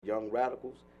young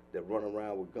radicals that run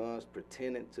around with guns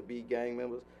pretending to be gang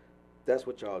members, that's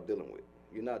what y'all dealing with.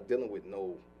 You're not dealing with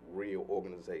no real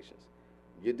organizations.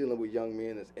 You're dealing with young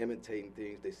men that's imitating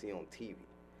things they see on TV,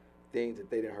 things that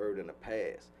they done heard in the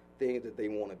past, things that they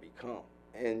want to become.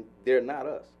 And they're not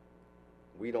us.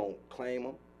 We don't claim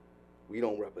them. We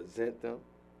don't represent them.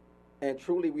 And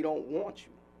truly, we don't want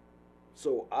you.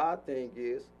 So our thing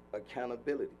is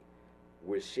accountability.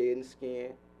 We're shedding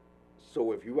skin.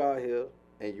 So if you out here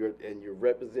and you're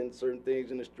representing certain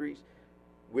things in the streets,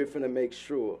 we're finna make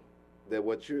sure that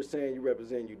what you're saying you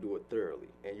represent, you do it thoroughly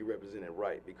and you represent it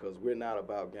right, because we're not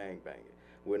about gang banging.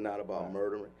 We're not about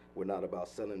murdering. We're not about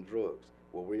selling drugs.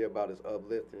 What we're about is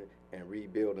uplifting and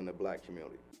rebuilding the black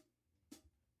community.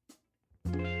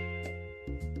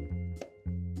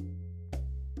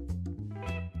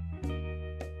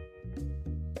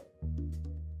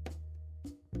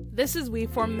 This is We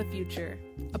Form the Future,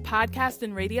 a podcast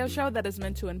and radio show that is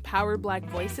meant to empower Black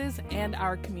voices and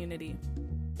our community.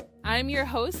 I'm your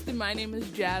host, and my name is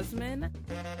Jasmine.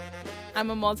 I'm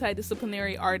a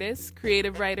multidisciplinary artist,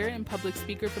 creative writer, and public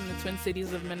speaker from the Twin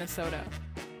Cities of Minnesota.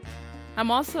 I'm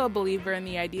also a believer in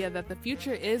the idea that the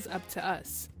future is up to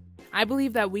us. I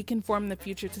believe that we can form the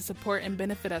future to support and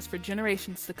benefit us for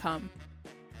generations to come.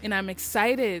 And I'm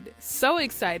excited, so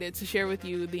excited, to share with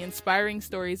you the inspiring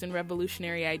stories and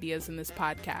revolutionary ideas in this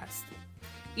podcast.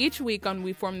 Each week on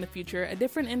We Form the Future, a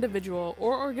different individual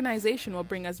or organization will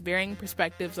bring us varying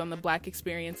perspectives on the Black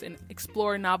experience and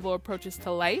explore novel approaches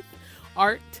to life,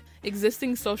 art,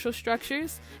 existing social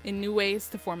structures, and new ways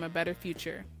to form a better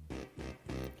future.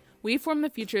 We Form the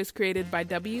Future is created by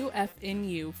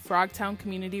WFNU, Frogtown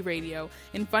Community Radio,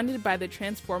 and funded by the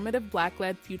Transformative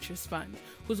Black-Led Futures Fund,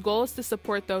 whose goal is to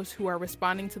support those who are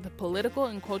responding to the political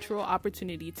and cultural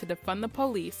opportunity to defund the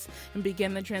police and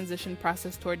begin the transition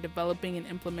process toward developing and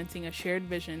implementing a shared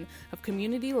vision of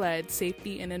community-led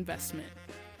safety and investment.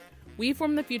 We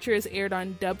Form the Future is aired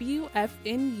on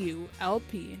WFNU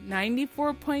LP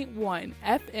 94.1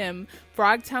 FM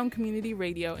Frogtown Community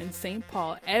Radio in St.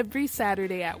 Paul every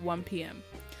Saturday at 1 p.m.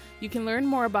 You can learn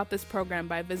more about this program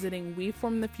by visiting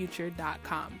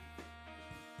weformthefuture.com.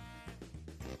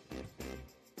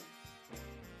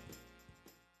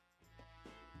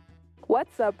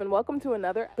 What's up, and welcome to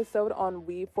another episode on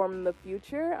We Form the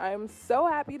Future. I'm so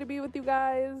happy to be with you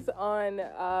guys on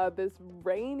this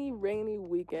rainy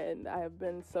weekend. I have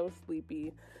been so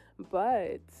sleepy,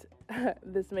 but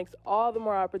this makes all the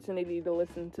more opportunity to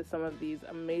listen to some of these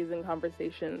amazing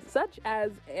conversations, such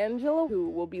as Angela, who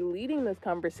will be leading this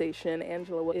conversation.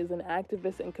 Angela is an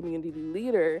activist and community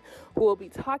leader who will be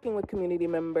talking with community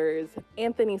members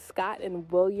Anthony Scott and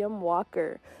William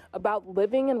Walker about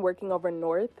living and working over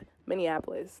North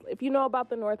Minneapolis. If you know about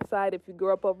the North Side, if you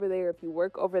grew up over there, if you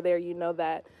work over there, you know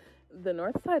that the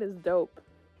North Side is dope.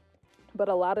 But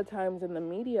a lot of times in the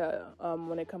media,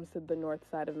 when it comes to the North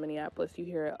Side of Minneapolis, you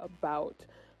hear about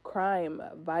crime,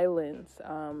 violence,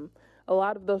 a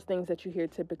lot of those things that you hear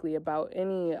typically about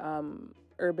any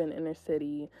urban inner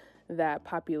city that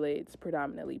populates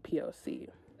predominantly POC.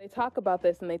 They talk about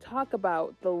this, and they talk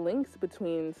about the links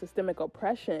between systemic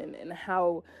oppression and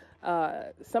how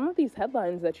some of these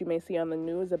headlines that you may see on the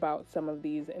news about some of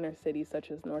these inner cities, such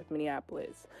as North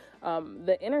Minneapolis,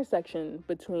 the intersection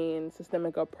between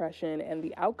systemic oppression and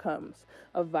the outcomes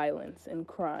of violence and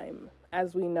crime.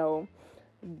 As we know,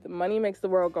 money makes the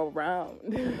world go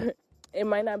round. It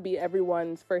might not be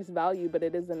everyone's first value, but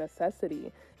it is a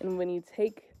necessity. And when you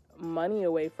take money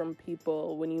away from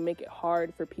people, when you make it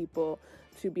hard for people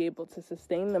to be able to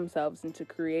sustain themselves and to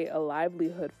create a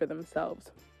livelihood for themselves,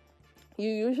 you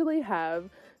usually have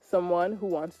someone who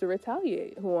wants to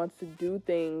retaliate, who wants to do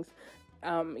things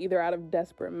either out of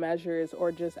desperate measures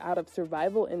or just out of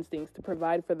survival instincts to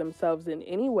provide for themselves in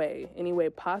any way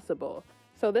possible.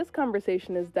 So this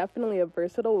conversation is definitely a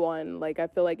versatile one. Like, I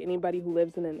feel like anybody who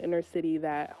lives in an inner city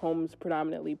that homes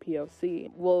predominantly POC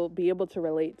will be able to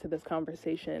relate to this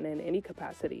conversation in any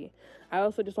capacity. I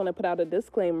also just want to put out a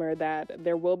disclaimer that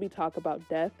there will be talk about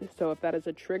death. So if that is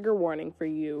a trigger warning for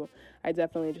you, I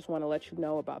definitely just want to let you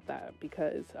know about that,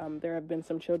 because there have been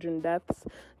some children deaths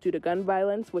due to gun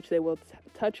violence, which they will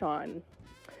touch on.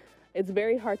 It's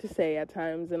very hard to say at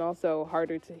times, and also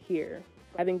harder to hear.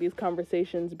 I think these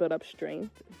conversations build up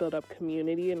strength, build up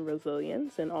community and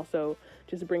resilience, and also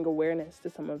just bring awareness to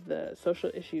some of the social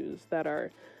issues that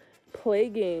are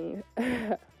plaguing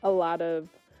a lot of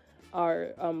our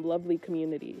lovely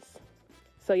communities.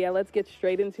 So yeah, let's get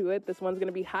straight into it. This one's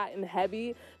gonna be hot and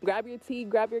heavy. Grab your tea,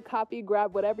 grab your coffee,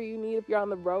 grab whatever you need if you're on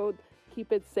the road.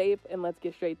 Keep it safe, and let's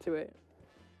get straight to it.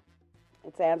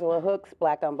 It's Angela Hooks,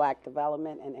 Black on Black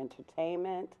Development and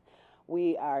Entertainment.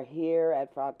 We are here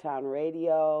at Frogtown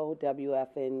Radio,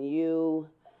 WFNU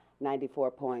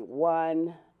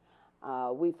 94.1.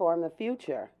 We form the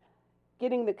future,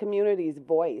 getting the community's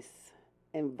voice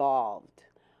involved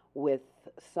with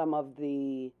some of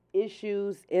the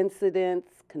issues,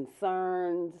 incidents,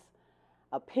 concerns,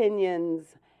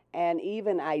 opinions, and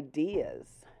even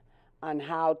ideas on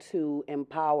how to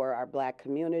empower our Black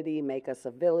community, make us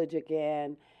a village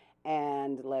again,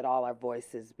 and let all our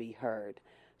voices be heard.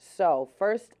 So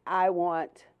first, I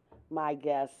want my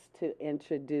guests to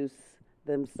introduce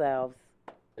themselves.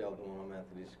 I'm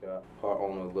Anthony Scott, part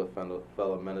owner of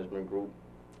Little Management Group.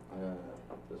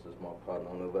 This is my partner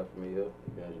on the left of me here. You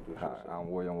can introduce yourself. Hi, I'm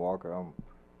William Walker. I'm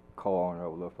co-owner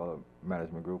of Little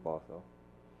Management Group also,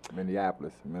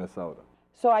 Minneapolis, Minnesota.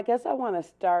 So I guess I want to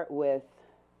start with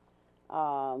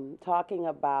talking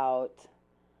about,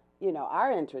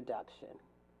 our introduction.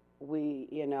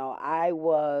 I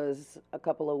was a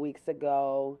couple of weeks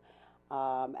ago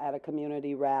at a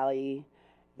community rally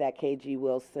that KG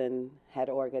Wilson had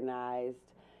organized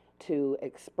to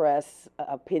express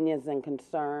opinions and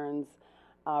concerns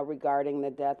regarding the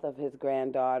death of his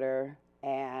granddaughter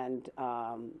and,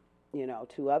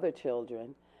 two other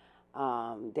children,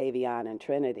 Davion and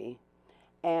Trinity.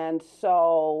 And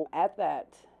so at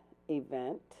that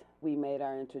event, we made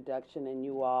our introduction, and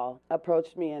you all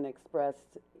approached me and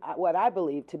expressed what I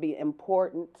believe to be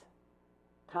important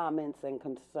comments and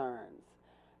concerns.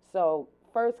 So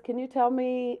first, can you tell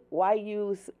me why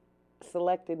you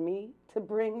selected me to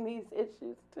bring these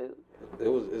issues to?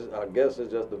 I guess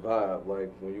it's just the vibe.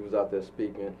 Like when you was out there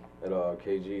speaking at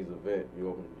KG's event,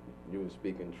 you were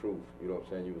speaking truth. You know what I'm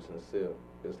saying? You were sincere.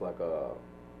 It's like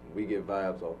we get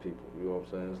vibes off people. You know what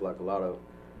I'm saying? It's like a lot of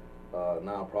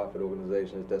nonprofit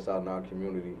organizations that's out in our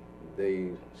community.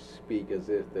 They speak as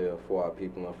if they're for our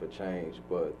people and for change,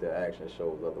 but their action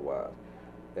shows otherwise.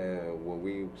 And when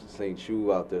we seen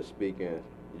you out there speaking,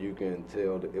 you can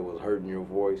tell that it was hurting your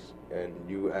voice, and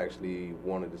you actually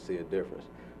wanted to see a difference.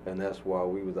 And that's why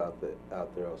we was out there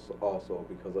also,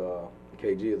 because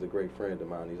KG is a great friend of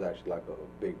mine. He's actually like a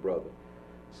big brother.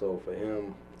 So for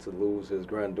him to lose his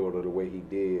granddaughter the way he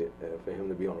did, and for him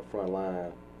to be on the front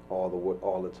line all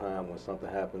the time when something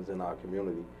happens in our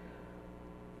community,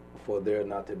 for there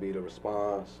not to be the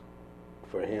response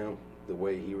for him the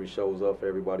way he shows up for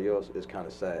everybody else is kind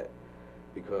of sad,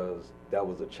 because that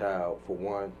was a child for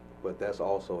one, but that's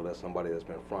somebody that's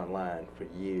been front line for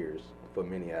years for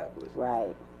Minneapolis.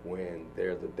 Right. When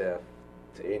there's a death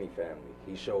to any family,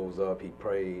 he shows up, he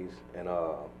prays, and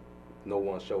no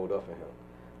one showed up for him.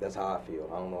 That's how I feel.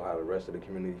 I don't know how the rest of the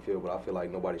community feel, but I feel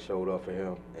like nobody showed up for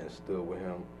him and stood with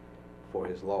him for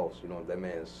his loss. That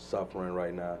man's suffering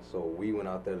right now. So we went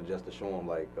out there just to show him,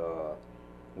 like,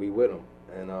 we with him,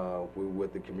 and we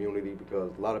with the community, because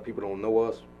a lot of people don't know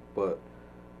us, but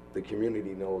the community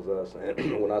knows us.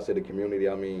 And when I say the community,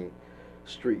 I mean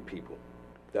street people.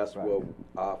 That's right. What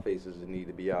our faces need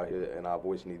to be out here, and our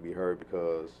voice need to be heard,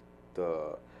 because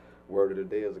the word of the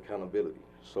day is accountability.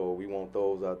 So we want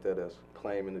those out there that's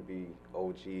claiming to be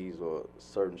OGs or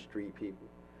certain street people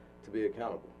to be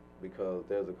accountable, because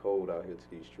there's a code out here to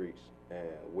these streets,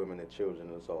 and women and children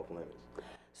is off limits.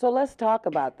 So let's talk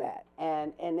about that.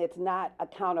 And it's not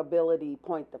accountability,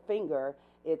 point the finger.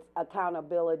 It's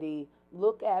accountability,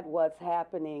 look at what's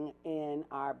happening in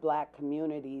our Black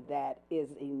community that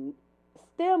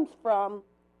stems from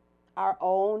our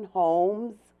own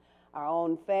homes, our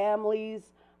own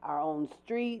families, our own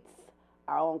streets,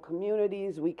 our own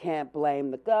communities. We can't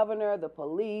blame the governor, the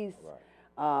police, right.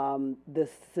 The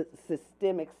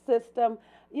systemic system.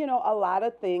 A lot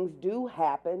of things do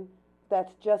happen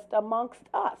that's just amongst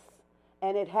us,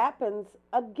 and it happens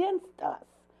against us.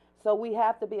 So we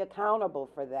have to be accountable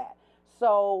for that.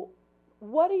 So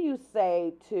what do you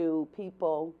say to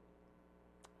people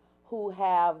who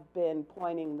have been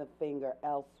pointing the finger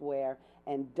elsewhere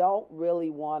and don't really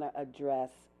want to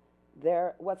address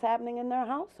what's happening in their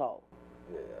household?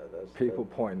 Yeah, people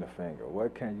pointing the finger.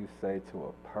 What can you say to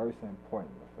a person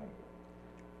pointing the finger?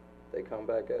 They come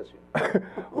back at you.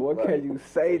 What can you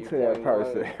say to that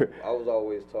person? I was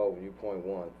always taught when you point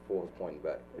one, four is pointing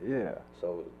back. Yeah.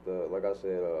 So, like I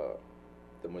said,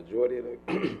 the majority of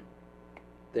the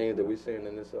things that we're seeing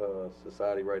in this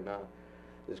society right now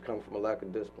is coming from a lack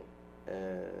of discipline.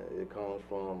 And it comes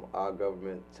from our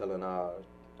government telling our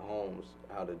homes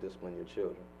how to discipline your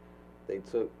children. They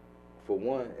took, for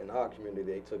one, in our community,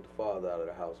 they took the father out of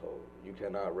the household. You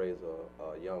cannot raise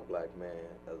a young Black man,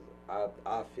 as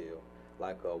I feel,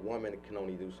 like a woman can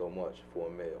only do so much for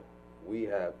a male. We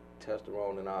have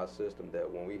testosterone in our system that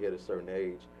when we hit a certain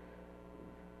age,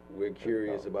 we're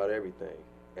curious about everything.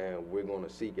 and we're going to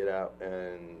seek it out,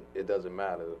 and it doesn't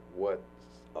matter what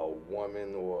a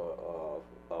woman or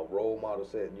a role model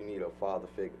said. You need a father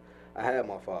figure. I had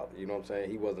my father, you know what I'm saying?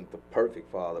 He wasn't the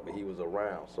perfect father, but he was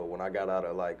around. So when I got out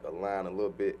of like a line a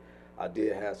little bit, I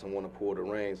did have someone to pull the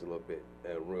reins a little bit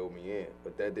and reel me in.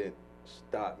 But that didn't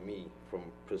stop me from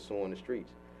pursuing the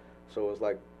streets. So it's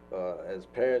like, as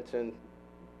parenting,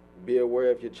 be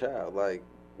aware of your child. Like,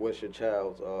 what's your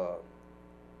child's,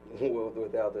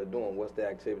 what they're out there doing? What's the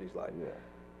activities like? Yeah.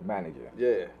 Manager.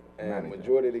 Yeah. And Manager.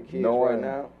 majority of the kids Knowing- right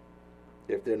now,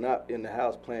 if they're not in the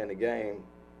house playing the game,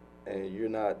 and you're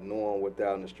not knowing what they're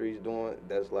out in the streets doing,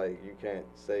 that's like, you can't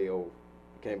say, oh,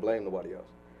 you can't blame nobody else.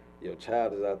 Your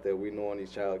child is out there. We knowing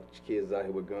these kids out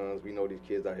here with guns. We know these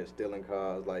kids out here stealing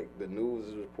cars. Like, the news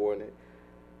is reporting it.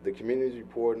 The community is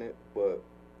reporting it. But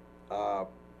our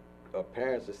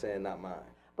parents are saying, not mine.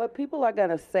 But people are going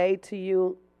to say to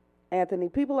you, Anthony,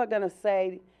 people are going to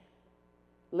say,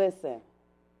 listen,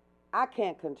 I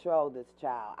can't control this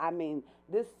child. I mean,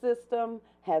 this system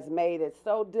has made it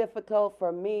so difficult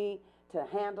for me to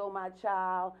handle my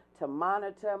child, to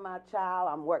monitor my child.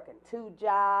 I'm working 2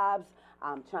 jobs.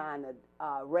 I'm trying to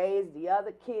raise the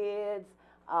other kids.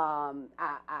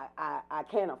 I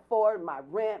can't afford my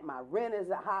rent. My rent is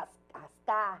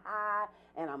sky high,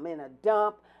 and I'm in a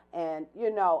dump. And,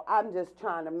 you know, I'm just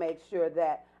trying to make sure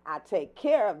that I take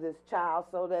care of this child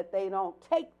so that they don't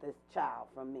take this child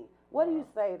from me. What do you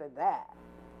say to that?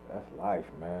 That's life,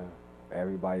 man.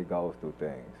 Everybody goes through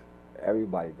things.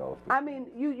 Everybody goes through I mean,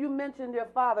 you mentioned your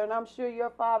father, and I'm sure your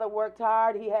father worked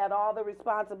hard. He had all the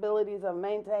responsibilities of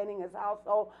maintaining his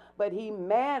household, but he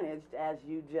managed, as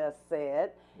you just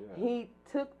said. Yeah. He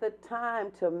took the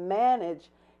time to manage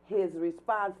his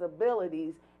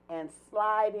responsibilities and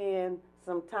slide in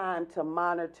some time to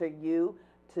monitor you,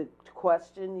 to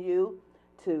question you,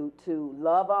 to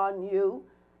love on you,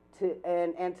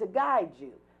 and to guide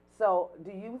you. So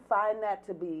do you find that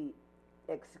to be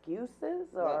excuses,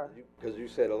 or? Because you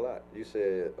said a lot. You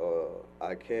said,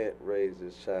 I can't raise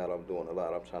this child. I'm doing a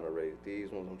lot. I'm trying to raise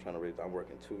these ones. I'm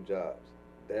working 2 jobs.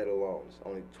 That alone is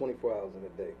only 24 hours in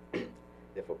a day.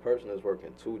 If a person is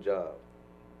working 2 jobs,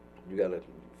 you got to,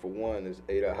 for one, it's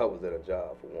 8 hours at a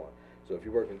job for one. So if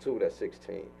you're working 2, that's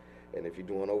 16. And if you're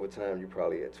doing overtime, you're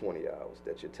probably at 20 hours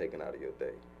that you're taking out of your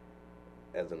day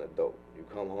as an adult. You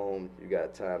come home, you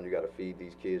got time, you got to feed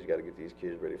these kids, you got to get these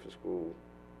kids ready for school.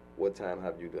 What time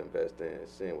have you to invest in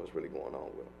seeing what's really going on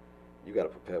with them? You got to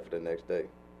prepare for the next day,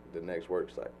 the next work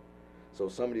cycle. So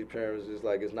some of these parents, is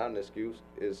like, it's not an excuse,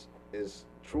 it's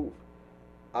truth.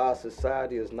 Our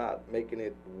society is not making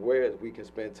it where we can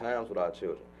spend times with our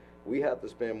children. We have to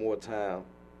spend more time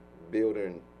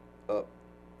building up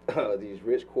these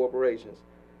rich corporations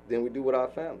than we do with our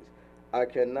families. I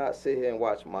cannot sit here and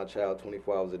watch my child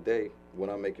 24 hours a day when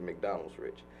I'm making McDonald's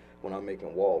rich, when I'm making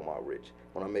Walmart rich,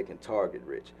 when I'm making Target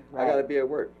rich. Right. I got to be at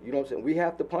work. You know what I'm saying? We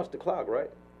have to punch the clock, right?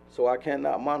 So I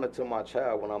cannot monitor my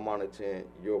child when I'm monitoring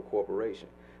your corporation,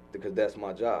 because that's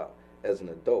my job as an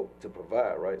adult to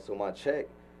provide, right? So my check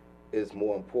is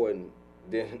more important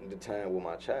than the time with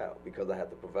my child, because I have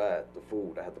to provide the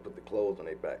food. I have to put the clothes on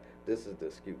their back. This is the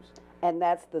excuse. And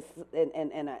that's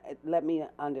let me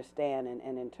understand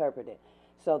and interpret it.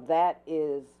 So that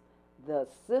is the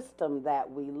system that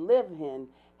we live in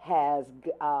has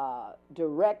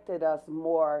directed us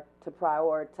more to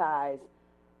prioritize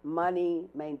money,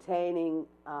 maintaining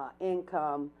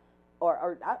income,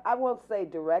 or I won't say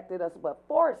directed us, but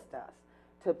forced us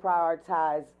to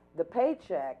prioritize the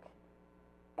paycheck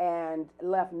and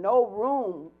left no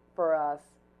room for us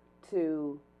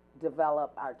to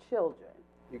develop our children.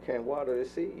 You can't water the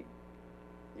seed.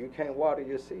 You can't water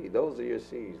your seed. Those are your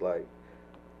seeds. Like,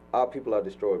 our people are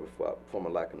destroyed from a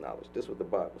lack of knowledge. This is what the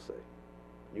Bible say.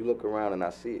 You look around and I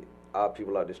see it. Our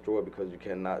people are destroyed because you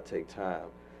cannot take time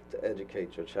to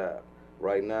educate your child.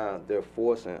 Right now, they're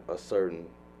forcing a certain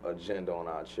agenda on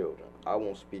our children. I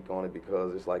won't speak on it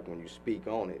because it's like when you speak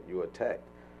on it, you're attacked.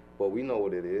 But we know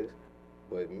what it is.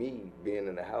 But me being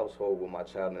in the household with my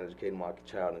child and educating my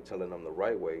child and telling them the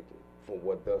right way from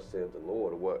what thus says the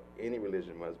Lord, or what any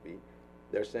religion must be,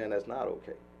 they're saying that's not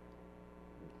okay.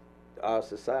 Our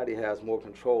society has more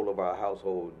control of our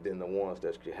household than the ones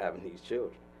that's having these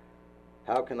children.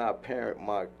 How can I parent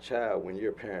my child when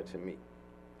you're parenting me?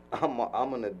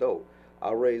 I'm an adult.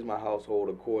 I raise my household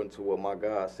according to what my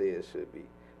God says should be.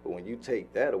 But when you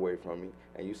take that away from me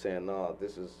and you saying, no,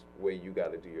 this is where you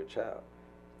got to do your child,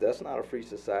 that's not a free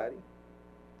society.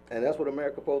 And that's what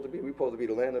America's supposed to be. We're supposed to be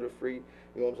the land of the free,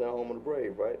 you know what I'm saying, home of the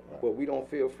brave, right? But we don't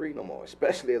feel free no more,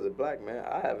 especially as a black man.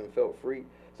 I haven't felt free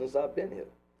since I've been here.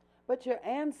 But your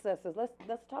ancestors,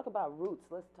 let's talk about roots.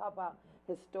 Let's talk about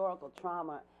historical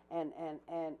trauma and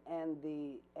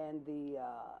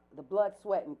the blood,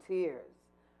 sweat, and tears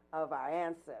of our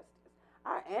ancestors.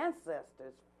 Our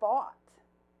ancestors fought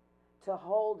to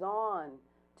hold on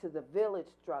to the village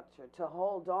structure, to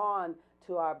hold on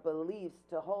to our beliefs,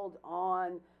 to hold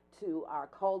on to our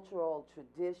cultural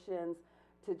traditions,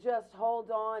 to just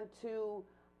hold on to,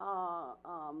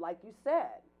 like you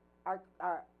said, our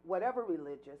whatever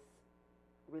religion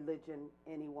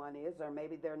anyone is, or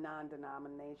maybe they're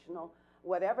non-denominational,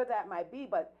 whatever that might be,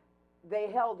 but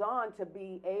they held on to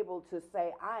be able to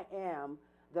say, I am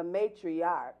the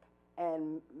matriarch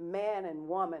and man and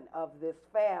woman of this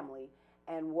family,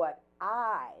 and what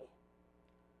I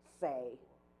say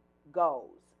goes,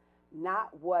 not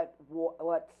what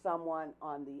someone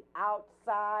on the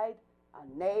outside,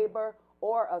 a neighbor,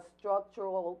 or a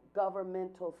structural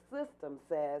governmental system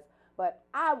says, but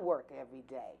I work every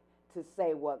day to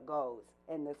say what goes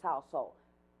in this household.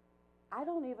 I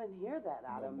don't even hear that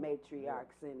out of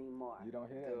matriarchs anymore. You don't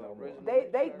hear that no more.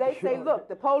 They say, look,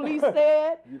 the police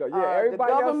said, the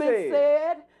government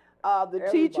said, the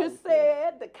teacher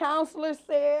said, the counselor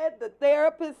said, the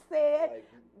therapist said.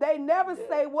 They never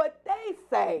say what they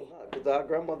say. Because our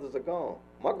grandmothers are gone.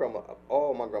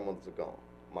 All my grandmothers are gone.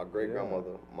 My great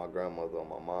grandmother, my grandmother on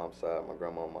my mom's side, my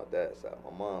grandma on my dad's side.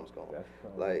 My mom's gone.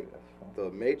 The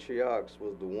matriarchs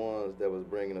was the ones that was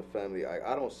bringing the family.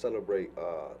 I don't celebrate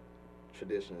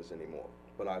traditions anymore,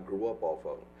 but I grew up off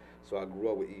of them. So I grew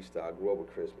up with Easter, I grew up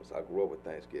with Christmas, I grew up with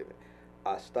Thanksgiving.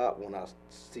 I stopped when I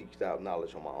seeked out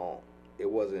knowledge on my own. It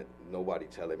wasn't nobody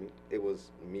telling me, it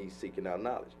was me seeking out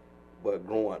knowledge. But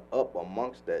growing up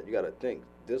amongst that, you got to think,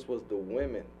 this was the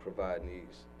women providing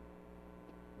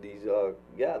these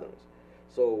gatherings.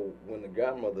 So when the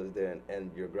grandmother's there,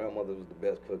 and your grandmother was the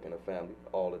best cook in the family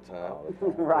all the time.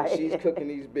 Right. And she's cooking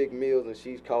these big meals, and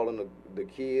she's calling the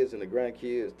kids and the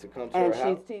grandkids to come to her house.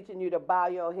 And she's teaching you to bow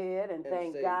your head and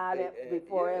thank God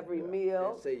before every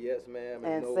meal. And say yes, ma'am,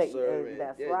 and no, sir. And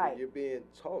that's right. You're being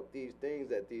taught these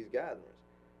things at these gatherings.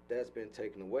 That's been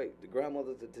taken away. The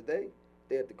grandmothers of today,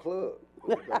 they're at the club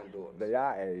with the granddaughters. They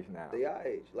are age now. They are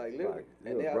age, like literally. Like,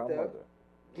 and they're out there.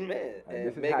 Man, and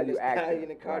this is how you act.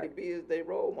 And Cardi B is their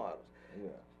role models.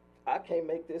 Yeah. I can't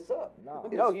make this up.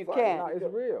 No, you can't. No, it's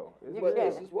real. But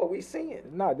this is what we seeing.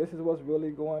 No, this is what's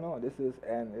really going on.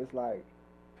 And it's like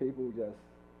people just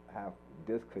have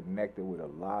disconnected with a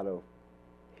lot of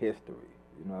history.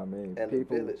 You know what I mean? And the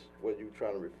village, what you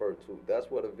trying to refer to, that's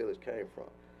where the village came from.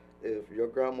 If your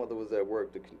grandmother was at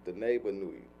work, the neighbor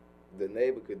knew you. The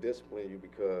neighbor could discipline you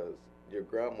because your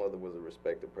grandmother was a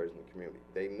respected person in the community.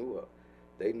 They knew her.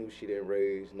 They knew she didn't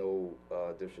raise no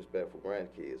disrespectful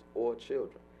grandkids or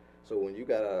children. So when you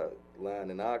got a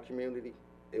line in our community,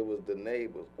 it was the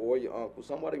neighbors or your uncle.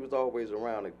 Somebody was always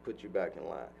around to put you back in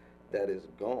line. That is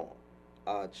gone.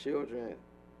 Our children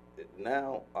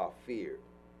now are feared.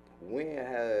 When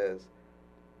has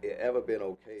it ever been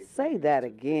okay? Say that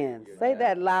again. Say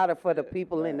that louder for the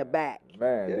people in the back.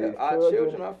 Man, our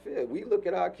children are feared. We look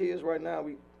at our kids right now.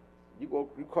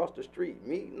 You cross the street.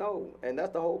 Me, no. And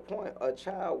that's the whole point. A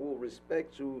child will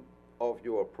respect you off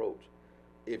your approach.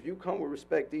 If you come with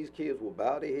respect, these kids will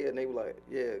bow their head and they will like,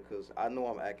 yeah, because I know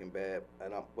I'm acting bad,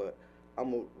 but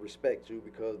I'm going to respect you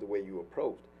because of the way you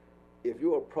approached. If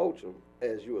you approach them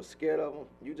as you were scared of them,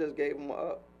 you just gave them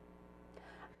up.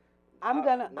 I'm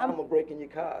going to break in your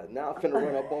car. Now I'm finna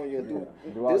run up on you and do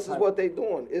this is what they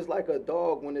doing. It's like a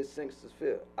dog when it senses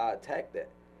fear. I attack that.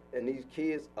 And these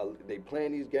kids, they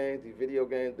playing these games, these video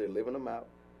games, they're living them out.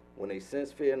 When they sense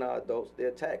fear in our adults, they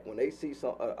attack. When they see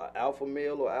some alpha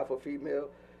male or alpha female,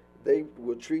 they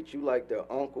will treat you like their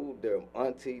uncle, their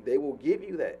auntie. They will give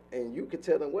you that. And you can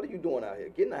tell them, what are you doing out here?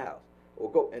 Get in the house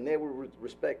or go. And they will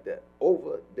respect that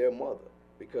over their mother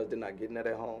because they're not getting that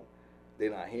at home.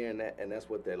 They're not hearing that, and that's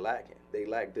what they're lacking. They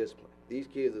lack discipline. These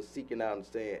kids are seeking out and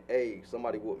saying, hey,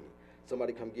 somebody with me.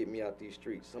 Somebody come get me out these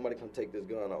streets. Somebody come take this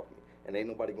gun off me. And ain't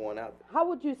nobody going out there. How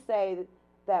would you say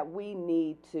that we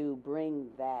need to bring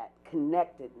that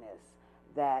connectedness,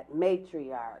 that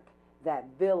matriarch, that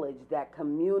village, that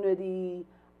community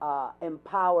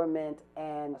empowerment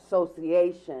and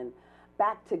association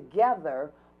back together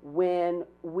when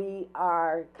we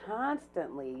are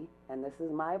constantly, and this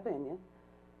is my opinion,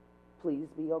 please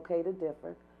be okay to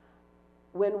differ,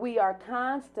 when we are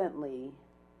constantly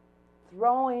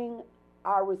throwing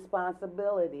our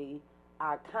responsibility,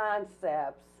 our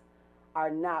concepts are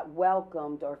not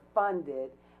welcomed or funded,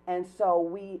 and so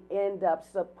we end up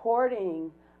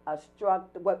supporting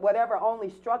whatever only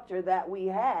structure that we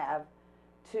have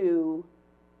to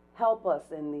help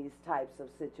us in these types of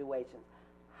situations.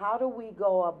 How do we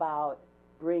go about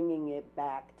bringing it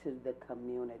back to the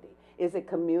community? Is it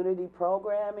community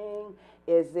programming?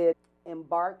 Is it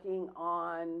embarking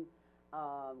on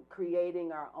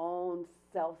creating our own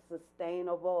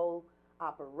self-sustainable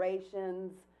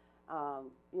operations?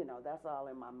 That's all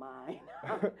in my mind.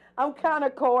 I'm kind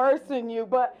of coercing you,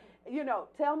 but,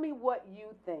 tell me what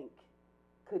you think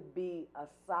could be a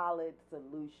solid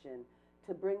solution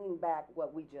to bringing back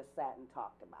what we just sat and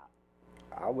talked about.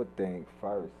 I would think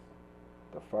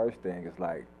the first thing is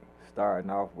like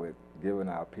starting off with giving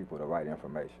our people the right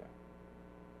information.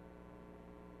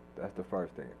 That's the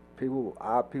first thing.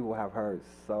 Our people have heard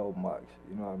so much,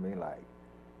 you know what I mean? Like,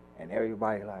 and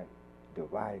everybody like,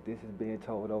 this is being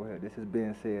told over here, this is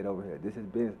being said over here,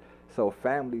 so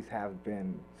families have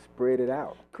been spread it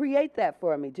out. Create that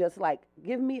for me, just like,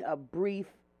 give me a brief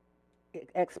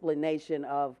explanation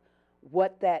of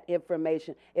what that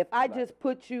information, if I just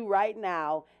put you right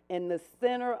now in the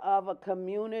center of a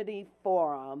community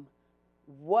forum,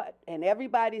 and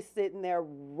everybody's sitting there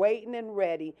waiting and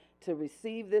ready to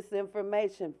receive this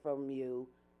information from you,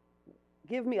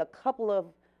 give me a couple of,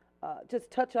 just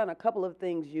touch on a couple of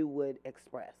things you would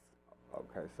express.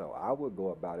 Okay, so I would go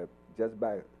about it just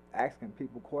by asking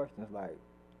people questions like,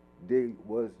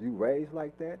 was you raised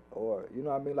like that? Or, you know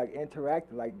what I mean, like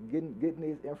interacting, like getting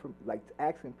these like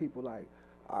asking people like,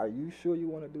 are you sure you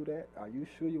want to do that? Are you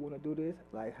sure you want to do this?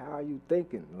 Like, how are you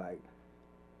thinking? Like,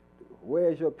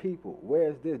 where's your people?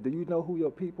 Where's this? Do you know who your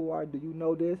people are? Do you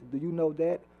know this? Do you know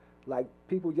that? Like,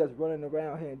 people just running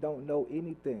around here and don't know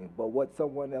anything. But what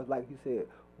someone else, like you said,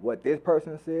 what this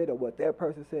person said or what that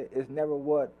person said, is never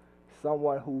what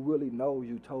someone who really knows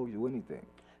you told you anything.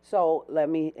 So let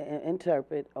me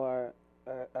interpret or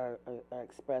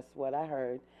express what I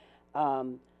heard.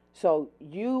 So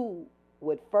you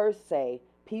would first say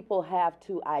people have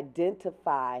to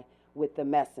identify with the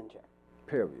messenger.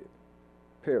 Period.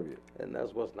 And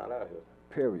that's what's not out here.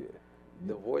 Period.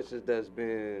 The voices that's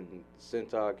been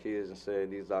sent to our kids and saying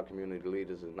these are community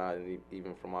leaders is not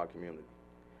even from our community.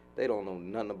 They don't know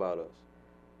nothing about us.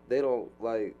 They don't,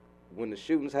 like, when the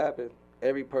shootings happen,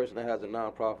 every person that has a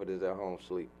nonprofit is at home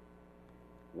sleep.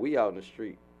 We out in the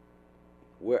street.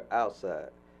 We're outside.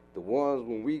 The ones,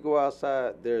 when we go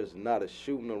outside, there's not a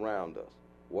shooting around us.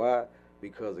 Why?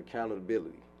 Because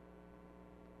accountability.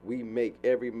 We make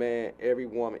every man, every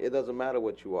woman, it doesn't matter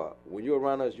what you are. When you're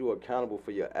around us, you're accountable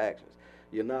for your actions.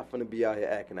 You're not finna be out here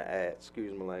acting an ass,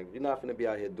 excuse my language. You're not finna be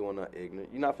out here doing nothing ignorant.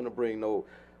 You're not finna bring no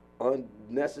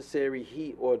unnecessary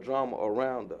heat or drama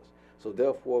around us. So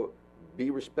therefore, be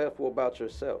respectful about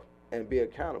yourself and be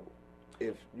accountable.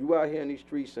 If you out here in these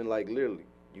streets and like literally,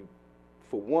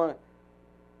 for one,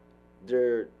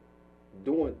 they're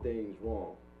doing things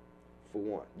wrong. For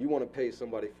one, you want to pay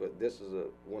somebody for, this is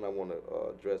one I want to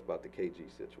address about the KG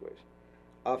situation.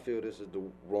 I feel this is the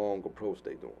wrong approach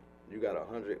they doing. You got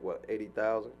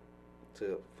 80,000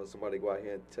 for somebody to go out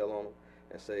here and tell on them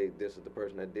and say this is the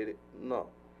person that did it. No,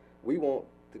 we want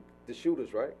the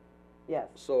shooters, right? Yes.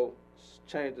 So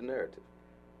change the narrative.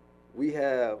 We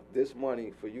have this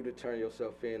money for you to turn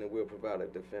yourself in, and we'll provide a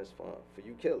defense fund for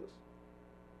you killers.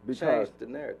 Change the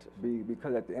narrative.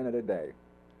 Because at the end of the day,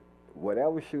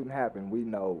 whatever shooting happened, we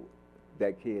know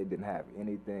that kid didn't have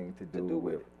anything to do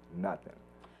with nothing.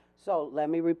 So let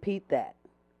me repeat that.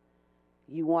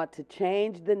 You want to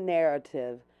change the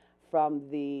narrative from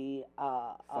the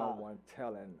someone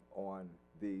telling on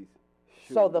these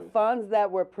shooters. So the funds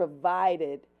that were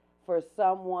provided for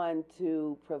someone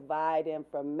to provide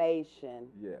information.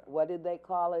 Yeah. What did they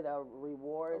call it? A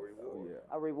rewards? A reward.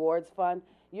 Yeah. A rewards fund?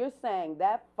 You're saying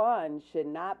that fund should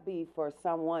not be for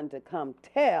someone to come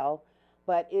tell,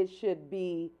 but it should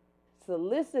be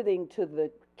soliciting to the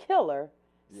killer,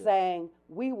 saying,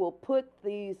 we will put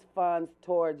these funds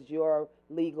towards your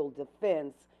legal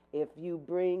defense if you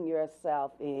bring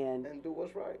yourself in And do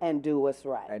what's right. and do what's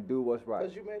right. And do what's right.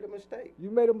 Because you made a mistake.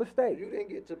 You made a mistake. You didn't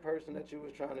get to the person that you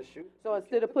was trying to shoot. So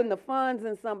instead of putting the funds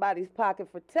in somebody's pocket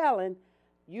for telling,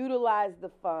 utilize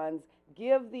the funds,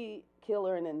 give the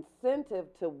killer an incentive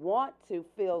to want to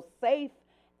feel safe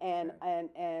and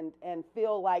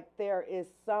feel like there is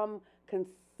some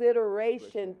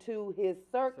consideration to his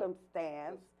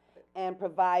circumstance and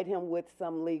provide him with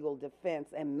some legal defense.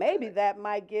 And maybe that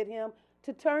might get him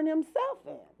to turn himself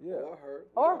in. Yeah.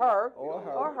 Or her.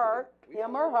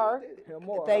 Him or her. Him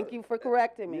or Thank her. you for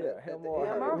correcting me. Yeah, him or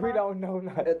Him her. or We her. don't know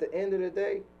nothing. At the end of the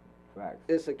day, Facts.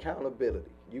 it's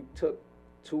accountability. You took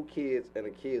 2 kids and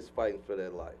the kids fighting for their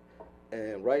life.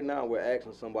 And right now we're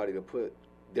asking somebody to put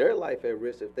their life at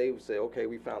risk if they would say, okay,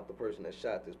 we found the person that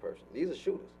shot this person. These are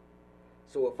shooters.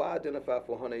 So if I identify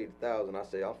for 180,000, I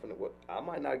say I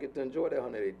might not get to enjoy that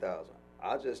 180,000.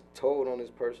 I just told on this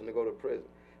person to go to prison.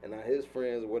 and now his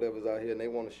friends or whatever's out here and they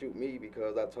want to shoot me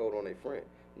because I told on their friend.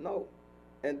 No.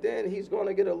 And then he's going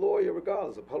to get a lawyer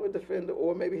regardless, a public defender,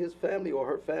 or maybe his family or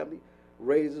her family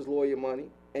raises lawyer money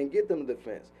and get them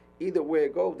defense. Either way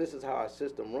it goes, this is how our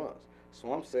system runs.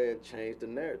 So I'm saying change the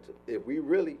narrative. If we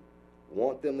really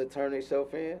want them to turn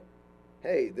themselves in,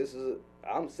 hey,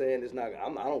 I'm saying it's not, I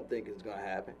don't think it's going to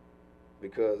happen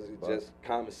because it's just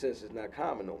common sense is not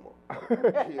common no more.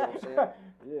 You know what I'm saying?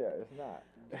 Yeah, it's not.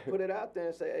 Put it out there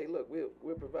and say, hey, look,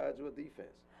 we'll provide you a defense.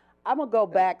 I'm going to go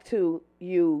back to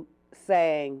you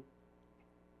saying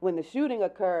when the shooting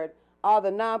occurred, all the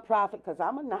nonprofit, because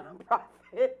I'm a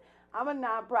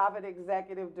nonprofit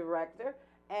executive director,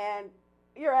 and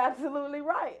you're absolutely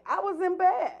right. I was in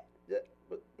bed, Yeah,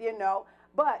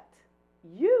 but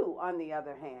you, on the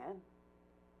other hand,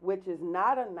 which is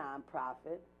not a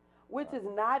nonprofit, which is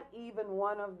not even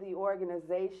one of the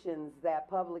organizations that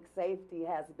public safety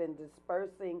has been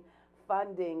dispersing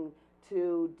funding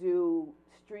to do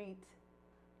street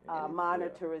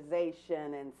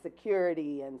monitorization and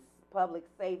security and public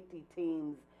safety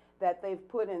teams that they've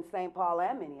put in St. Paul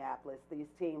and Minneapolis, these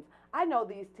teams. I know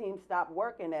these teams stop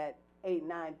working at 8,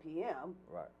 9 p.m.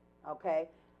 Right. Okay?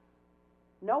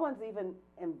 No one's even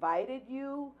invited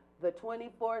you, the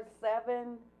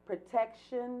 24/7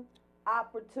 protection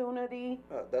opportunity.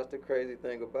 That's the crazy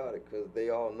thing about it, because they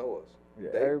all know us. Yeah,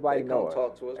 They everybody come know us.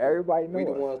 talk to us. Everybody know We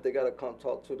the us. ones they got to come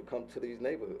talk to come to these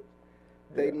neighborhoods.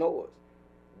 They Yeah. know us.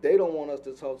 They don't want us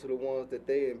to talk to the ones that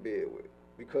they in bed with,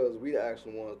 because we the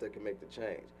actual ones that can make the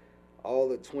change. All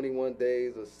the 21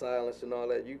 days of silence and all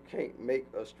that, you can't make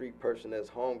a street person that's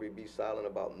hungry be silent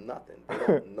about nothing. They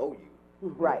don't know you.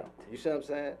 Right. You see what I'm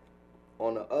saying?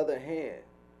 On the other hand,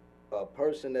 a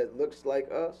person that looks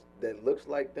like us, that looks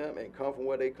like them and come from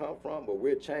where they come from, but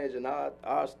we're changing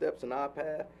our steps and our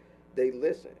path, they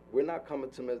listen. We're not coming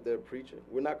to them as their preacher.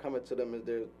 We're not coming to them as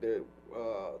their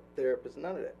therapist,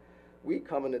 none of that. We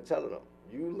coming and telling them,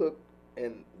 you look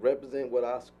and represent what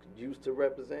I used to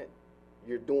represent,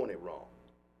 you're doing it wrong.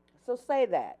 So say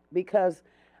that, because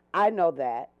I know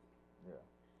that.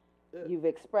 Yeah. You've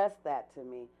expressed that to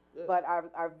me. Yeah. But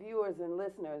our viewers and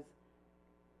listeners,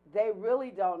 they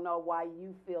really don't know why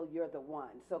you feel you're the one.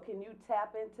 So can you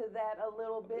tap into that a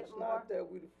little bit It's more? not that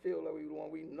we feel that we're the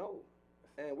one, we know.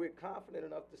 And we're confident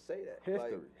enough to say that.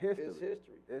 History. Like, History. It's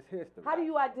history. It's history. How do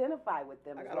you identify with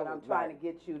them I is got what over- I'm trying like, to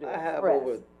get you to I express. have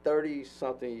over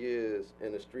 30-something years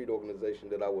in a street organization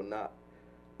that I will not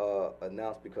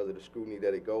announce because of the scrutiny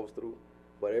that it goes through.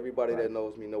 But everybody Right. that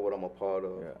knows me know what I'm a part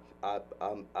of. Yeah.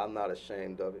 I'm not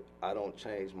ashamed of it. I don't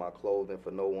change my clothing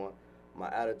for no one. My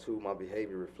attitude, my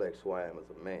behavior reflects who I am as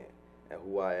a man and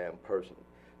who I am personally.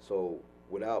 So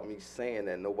without me saying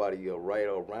that, nobody right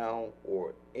around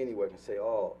or anywhere can say,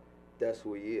 oh, that's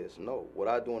who he is. No, what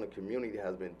I do in the community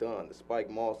has been done. The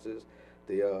Spike Mosses,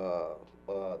 the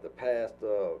past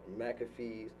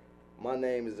McAfee's, my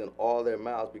name is in all their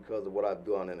mouths because of what I've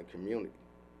done in the community.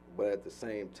 But at the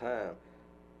same time,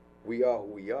 we are who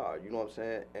we are, you know what I'm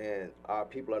saying? And our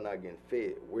people are not getting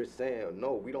fed. We're saying,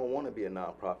 no, we don't want to be a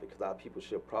nonprofit because our people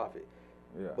should profit.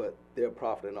 Yeah. But they're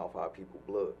profiting off our people's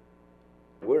blood.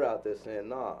 We're out there saying,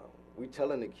 nah, we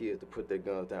telling the kids to put their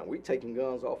guns down. We taking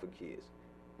guns off of kids.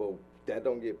 But that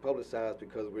don't get publicized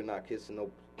because we're not kissing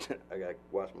no, I got to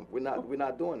watch my, we're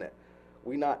not doing that.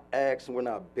 We're not asking, we're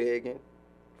not begging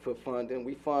for funding.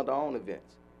 We fund our own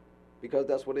events because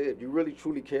that's what it is. If you really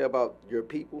truly care about your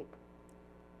people,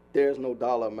 there's no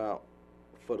dollar amount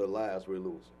for the lives we're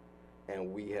losing.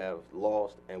 And we have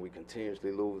lost and we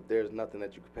continuously lose. There's nothing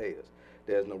that you can pay us.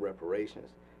 There's no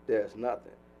reparations. There's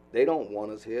nothing. They don't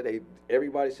want us here.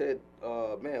 Everybody said,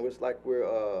 man, it's like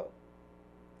we're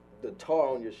the tar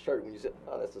on your shirt when you say,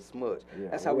 oh, that's a smudge. Yeah,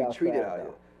 That's how we treat it outside, out though.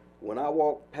 here. When I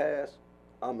walk past,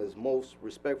 I'm as most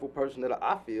respectful person that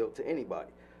I feel to anybody.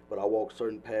 But I walk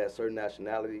past certain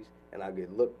nationalities and I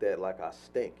get looked at like I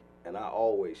stink. And I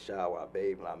always shower, I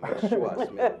bathe, and I make sure I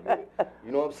smell good.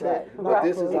 You know what I'm saying? But Right.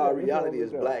 this is our Right. reality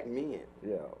as Yeah. black men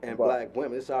Yeah. and but- black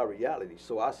women. It's our reality.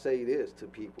 So I say this to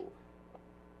people.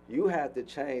 You have to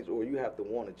change or you have to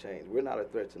want to change. We're not a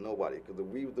threat to nobody because if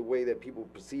we the way that people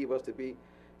perceive us to be,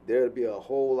 there'd be a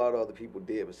whole lot of other people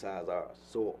dead besides ours.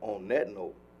 So on that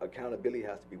note, accountability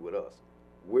has to be with us.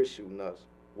 We're shooting us.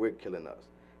 We're killing us.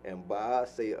 And by I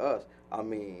say us, I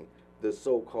mean the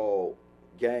so-called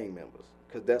gang members,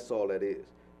 because that's all that is.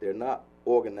 They're not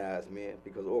organized men,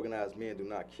 because organized men do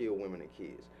not kill women and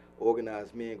kids.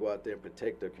 Organized men go out there and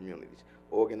protect their communities.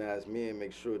 Organized men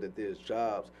make sure that there's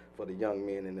jobs for the young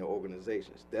men in their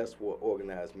organizations. That's what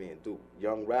organized men do.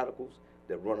 Young radicals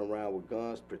that run around with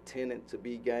guns pretending to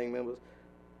be gang members,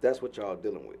 that's what y'all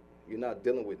dealing with. You're not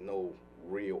dealing with no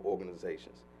real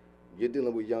organizations. You're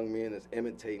dealing with young men that's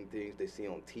imitating things they see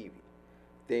on TV,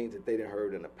 things that they done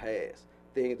heard in the past,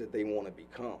 things that they want to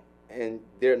become. And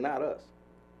they're not us.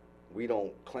 We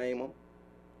don't claim them.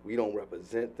 We don't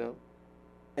represent them.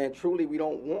 And truly, we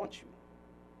don't want you.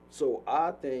 So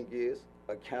our thing is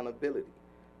accountability.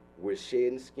 We're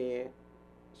shedding skin.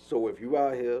 So if you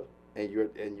out here and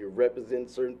you're representing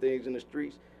certain things in the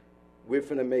streets, we're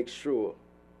finna make sure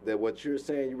that what you're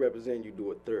saying you represent, you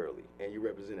do it thoroughly and you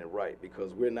represent it right,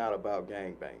 because we're not about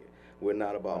gang banging. We're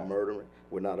not about murdering.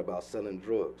 We're not about selling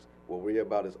drugs. What we're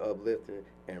about is uplifting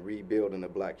and rebuilding the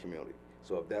black community.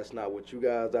 So if that's not what you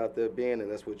guys out there being and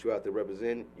that's what you out there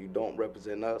representing, you don't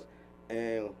represent us,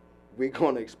 and we're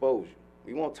gonna expose you.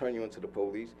 We won't turn you into the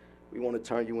police. We want to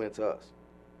turn you into us.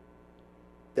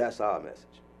 That's our message.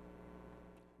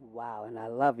 Wow, and I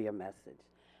love your message.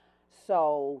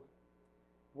 So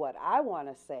what I want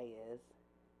to say is,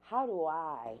 how do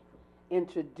I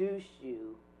introduce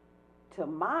you to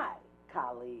my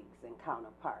colleagues and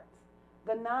counterparts,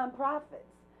 the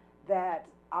nonprofits that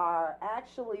are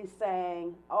actually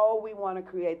saying, oh, we want to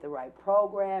create the right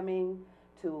programming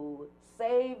to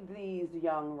save these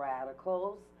young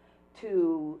radicals,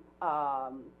 to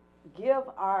give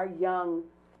our young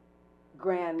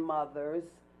grandmothers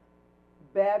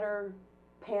better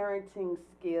parenting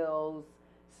skills,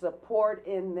 support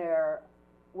in their,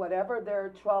 whatever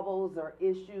their troubles or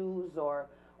issues or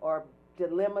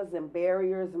dilemmas and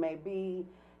barriers may be.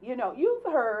 You know, you've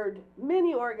heard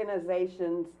many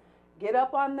organizations get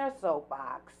up on their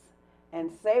soapbox and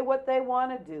say what they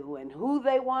want to do and who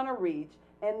they want to reach,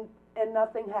 and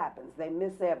nothing happens. They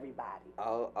miss everybody.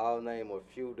 I'll name a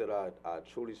few that I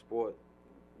truly support.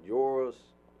 Yours,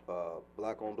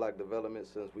 Black on Black Development,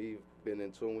 since we've been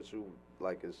in tune with you,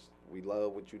 we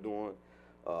love what you're doing.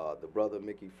 The brother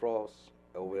Mickey Frost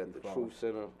over at the Truth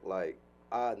Center, like,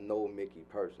 I know Mickey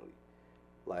personally.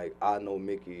 Like, I know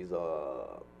Mickey's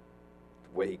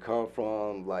where he come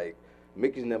from. Like,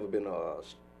 Mickey's never been a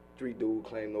street dude,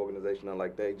 claiming organization, nothing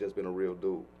like that. He's just been a real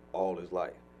dude all his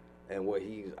life. And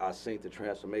I seen the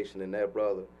transformation in that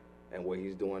brother, and what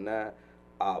he's doing now,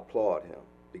 I applaud him,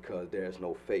 because there's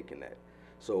no faking that.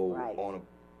 So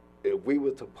if we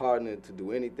were to partner to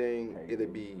do anything,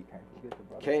 it'd be,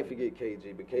 can't forget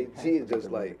KG, but KG is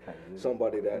just like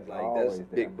somebody that, like, that's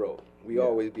big bro. We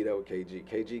always be there with KG.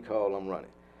 KG call, I'm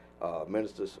running.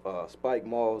 Minister Spike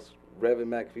Moss,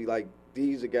 Reverend McAfee, like,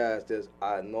 these are guys that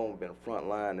I know been front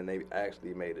line, and they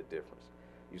actually made a difference.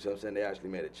 You see what I'm saying? They actually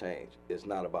made a change. It's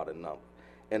not about a number.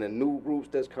 And the new groups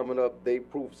that's coming up,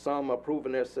 some are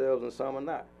proving themselves and some are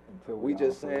not. We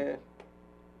just saying,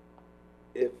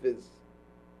 if it's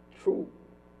true,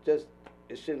 it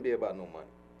shouldn't be about no money.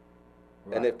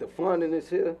 Right. And if the funding is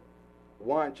here,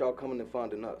 why aren't y'all coming and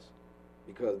funding us?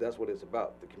 Because that's what it's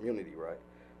about, the community, right?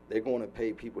 They're going to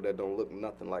pay people that don't look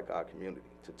nothing like our community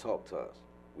to talk to us.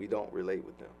 We don't relate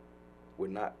with them. We're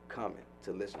not coming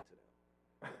to listen to them.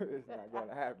 It's not going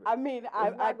to happen. I mean,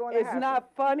 it's not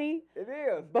funny. It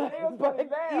is. But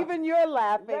even you're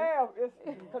laughing. Laugh.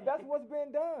 Because that's what's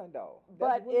been done, though.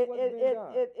 But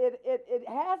it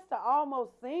has to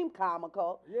almost seem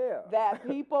comical. Yeah. That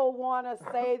people want to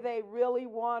say they really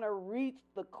want to reach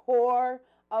the core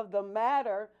of the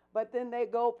matter, but then they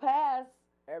go past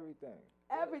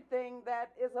everything that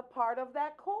is a part of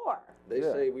that core. They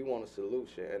say we want a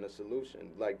solution, and a solution,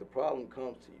 like, the problem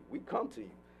comes to you. We come to you.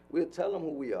 We'll tell them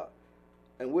who we are,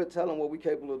 and we'll tell them what we're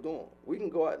capable of doing. We can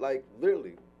go out, like,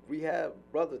 literally, we have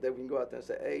brothers that we can go out there and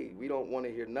say, hey, we don't want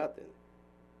to hear nothing.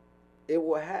 It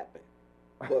will happen.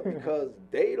 But because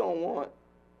they don't want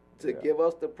to give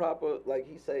us the proper, like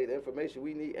he said, the information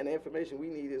we need, and the information we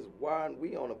need is, why aren't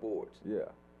we on the boards? Yeah.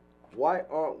 Why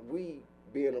aren't we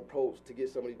being approached to get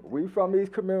somebody? We from these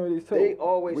communities, too. They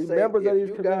always say, members of if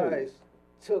these you guys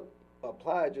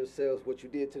applied yourselves, what you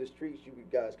did to the streets, you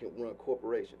guys can run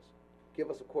corporations.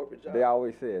 Give us a corporate job. They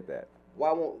always said that.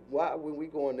 Why when we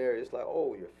go in there, it's like,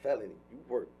 oh, you're felony. You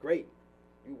work great.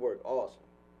 You work awesome.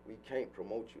 We can't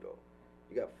promote you, though.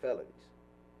 You got felonies.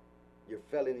 Your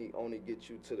felony only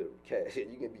gets you to the cashier.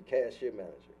 You can be cashier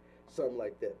manager, something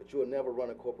like that. But you'll never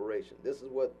run a corporation. This is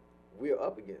what we're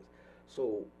up against.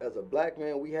 So as a black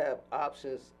man, we have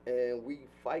options, and we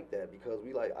fight that, because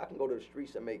we like, I can go to the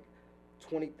streets and make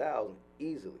 20,000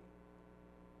 easily.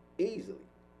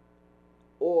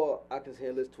 Or I can sit here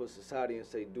and listen to a society and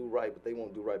say do right, but they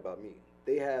won't do right by me.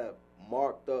 They have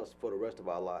marked us for the rest of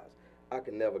our lives. I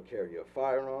can never carry a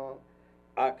firearm.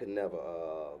 I can never,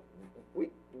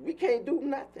 we can't do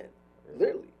nothing,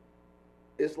 literally.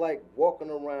 It's like walking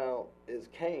around as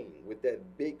Cain with that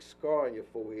big scar on your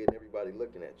forehead and everybody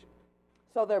looking at you.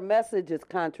 So their message is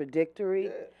contradictory.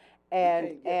 Yeah. and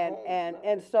can't get home,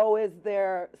 and so is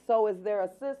their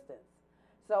assistance.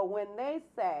 So when they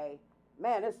say,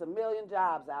 man, there's a million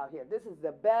jobs out here, this is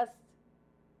the best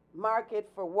market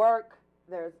for work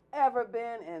there's ever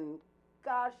been in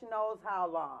gosh knows how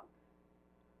long.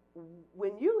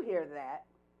 When you hear that,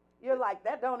 you're like,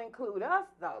 that don't include us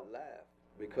I though. laugh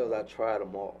because I tried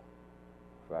them all.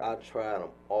 Right. I tried them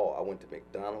all. I went to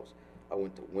McDonald's. I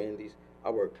went to Wendy's. I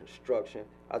worked construction.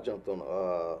 I jumped on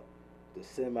the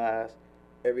semis.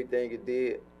 Everything it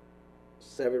did.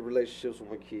 Severed relationships with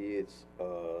my kids.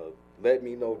 Let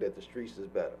me know that the streets is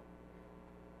better.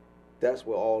 That's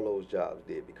what all those jobs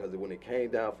did, because when it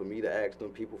came down for me to ask them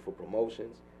people for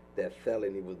promotions, that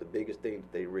felony was the biggest thing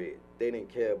that they read. They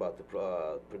didn't care about the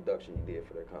production you did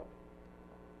for their company.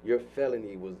 Your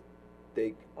felony was,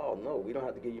 oh no, we don't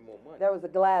have to give you more money. There was a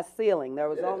glass ceiling. There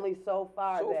was Yeah. only so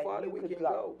far that you we could can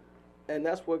go. And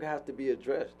that's what has to be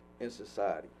addressed in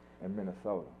society. In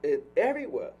Minnesota.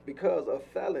 Everywhere, because a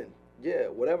felon, yeah,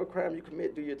 whatever crime you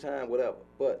commit, do your time, whatever.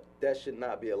 But that should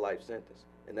not be a life sentence.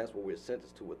 And that's what we're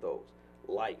sentenced to with those.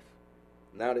 Life.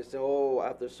 Now they say, oh,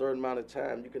 after a certain amount of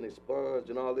time, you can expunge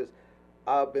and all this.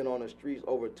 I've been on the streets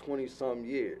over 20-some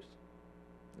years.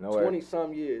 No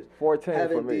 20-some years. 14 for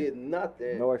Haven't me. did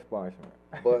nothing No expungement.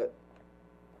 but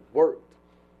worked.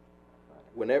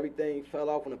 When everything fell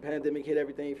off, when the pandemic hit,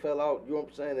 everything fell out, you know what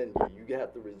I'm saying? And you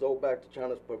have to resort back to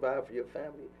trying to provide for your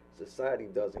family. Society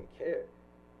doesn't care.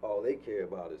 All they care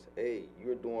about is, hey,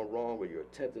 you're doing wrong or you're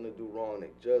attempting to do wrong, they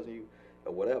judging you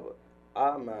or whatever.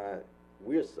 Our mind,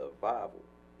 we're survival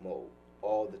mode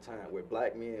all the time. We're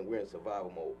black men, we're in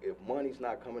survival mode. If money's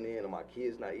not coming in or my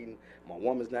kid's not eating, my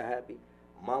woman's not happy,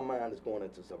 my mind is going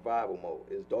into survival mode.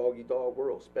 It's dog-eat-dog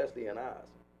world, especially in ours.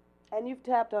 And you've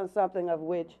tapped on something of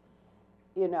which,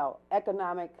 you know,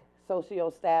 economic, socio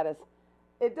status,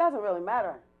 it doesn't really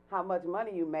matter how much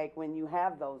money you make when you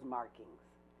have those markings.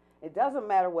 It doesn't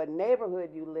matter what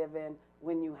neighborhood you live in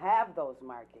when you have those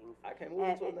markings. I can't move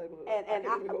into a neighborhood.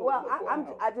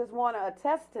 I just want to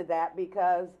attest to that,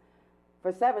 because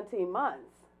for 17 months,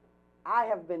 I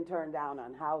have been turned down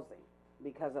on housing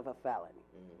because of a felony.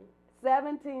 Mm-hmm.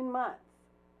 17 months.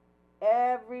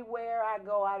 Everywhere I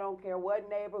go, I don't care what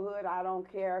neighborhood, I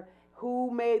don't care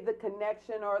who made the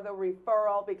connection or the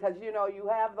referral, because, you know, you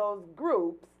have those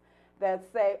groups that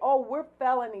say, oh, we're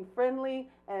felony friendly,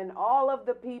 and all of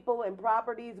the people and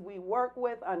properties we work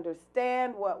with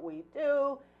understand what we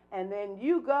do, and then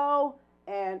you go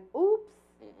and oops.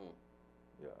 Mm-mm.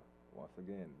 Yeah. Once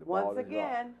again, the Once ball is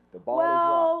again, dropped. The ball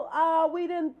is dropped. we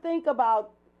didn't think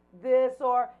about this,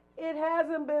 or it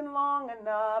hasn't been long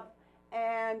enough,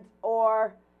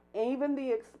 or even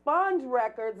the expunge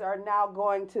records are now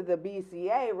going to the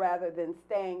BCA rather than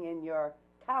staying in your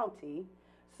county.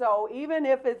 So even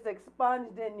if it's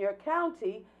expunged in your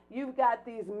county, you've got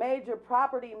these major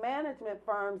property management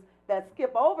firms that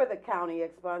skip over the county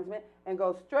expungement and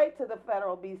go straight to the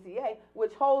federal BCA,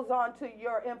 which holds on to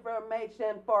your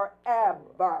information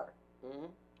forever. Mm-hmm.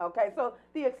 Okay, so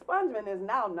the expungement is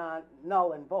now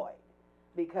null and void,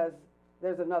 because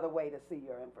there's another way to see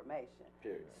your information.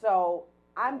 Period. So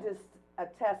I'm just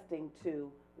attesting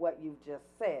to what you've just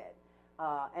said.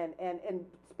 And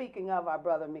speaking of our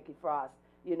brother Mickey Frost,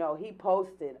 you know, he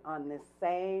posted on this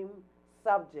same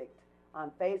subject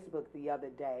on Facebook the other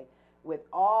day, with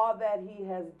all that he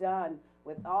has done,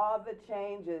 with all the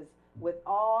changes, with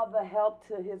all the help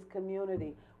to his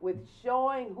community, with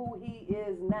showing who he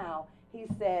is now. He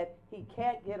said he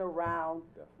can't get around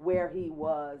where he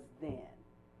was then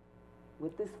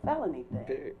with this felony thing.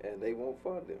 Period. And they won't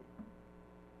fund him.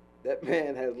 That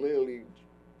man has literally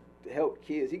helped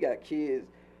kids. He got kids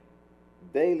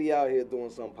daily out here doing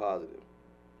something positive.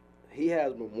 He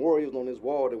has memorials on his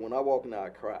wall that when I walk in there, I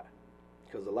cry,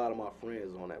 because a lot of my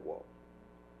friends are on that wall.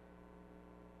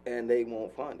 And they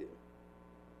won't fund him.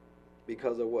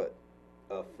 Because of what?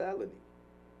 A felony.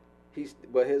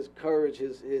 But his courage,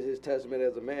 his testament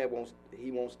as a man,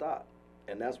 won't stop.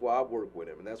 And that's why I work with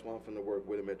him. And that's why I'm finna work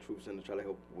with him at Truth Center, try to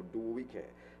help do what we can.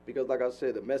 Because like I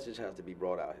said, the message has to be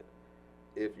brought out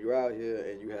here. If you're out here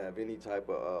and you have any type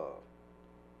of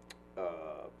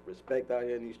respect out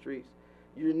here in these streets,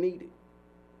 you're needed.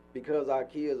 Because our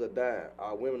kids are dying,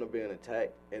 our women are being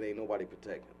attacked, and ain't nobody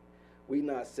protecting them. We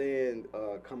not saying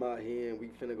come out here and we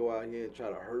finna go out here and try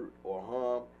to hurt or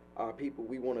harm our people.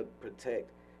 We want to protect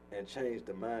and change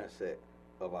the mindset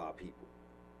of our people.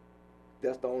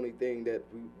 That's the only thing that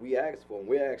we ask for. And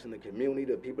we're asking the community,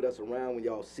 the people that's around, when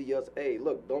y'all see us, hey,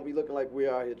 look, don't be looking like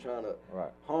we're out here trying to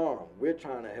harm. We're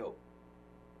trying to help.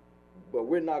 But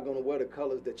we're not going to wear the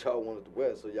colors that y'all want us to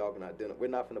wear so y'all can identify. We're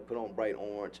not going to put on bright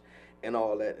orange and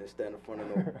all that and stand in front of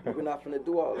no. We're not going to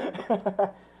do all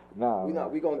that. Nah, We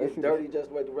not. We gonna get dirty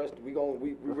just like the rest. We gonna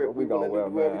we gonna wear,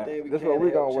 do man. everything we This can what we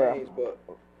to help gonna wear. change. But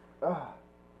Ah,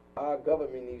 our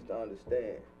government needs to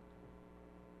understand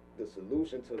the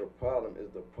solution to the problem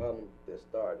is the problem that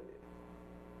started it.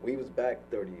 We was back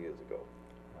 30 years ago.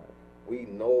 We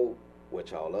know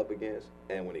what y'all up against,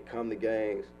 and when it come to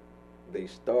gangs, they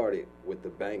started with the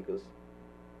bankers.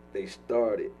 They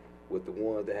started with the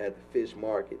ones that had the fish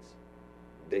markets.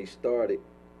 They started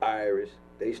Irish.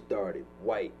 They started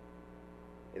white,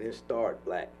 and then started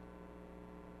black.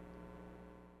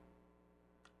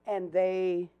 And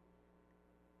they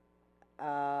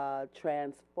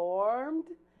transformed,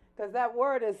 because that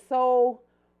word is so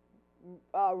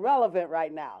relevant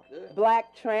right now. Yeah.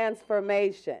 Black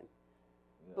transformation,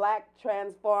 black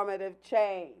transformative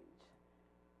change.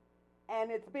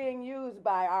 And it's being used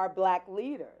by our black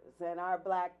leaders and our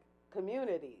black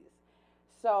communities.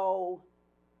 So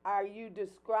are you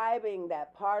describing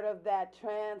that part of that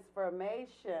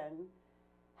transformation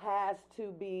has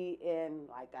to be in,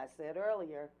 like I said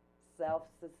earlier,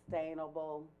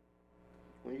 self-sustainable?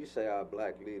 When you say our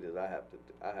black leaders, I have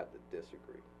to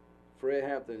disagree. Fred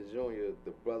Hampton Jr.,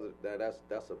 the brother,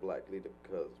 that's a black leader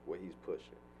because what he's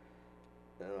pushing,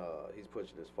 and he's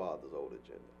pushing his father's old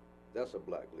agenda. That's a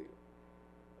black leader.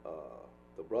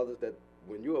 The brothers that,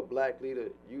 when you're a black leader,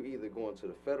 you either going to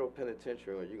the federal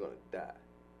penitentiary or you're gonna die.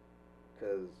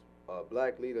 Because a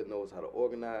black leader knows how to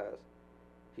organize,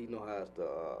 he knows how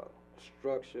to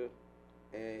structure,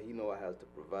 and he knows how to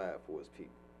provide for his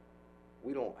people.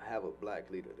 We don't have a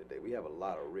black leader today. We have a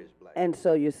lot of rich black And people.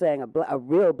 so you're saying a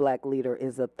real black leader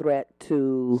is a threat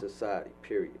to Society,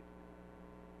 period.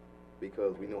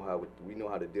 Because we know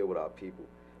how to deal with our people.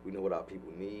 We know what our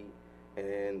people need,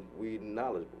 and we're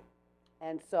knowledgeable.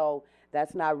 And so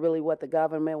that's not really what the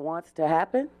government wants to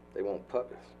happen? They want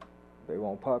puppets. they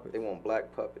want puppets. They want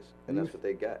black puppets, and that's what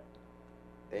they got.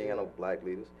 They ain't got no black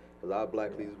leaders. Because our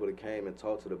black leaders would have came and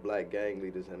talked to the black gang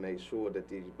leaders and made sure that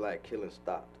these black killings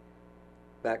stopped.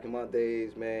 Back in my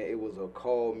days, man, it was a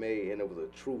call made and it was a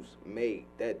truce made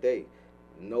that day.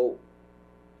 No,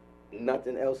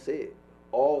 nothing else said.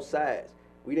 All sides.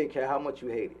 We didn't care how much you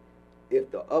hated. If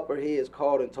the upper heads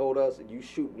called and told us you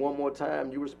shoot one more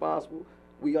time, you're responsible,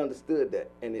 we understood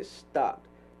that, and it stopped.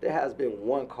 There has been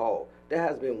one call. There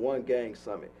has been one gang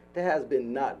summit. There has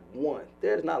been not one.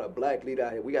 There's not a black leader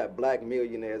out here. We got black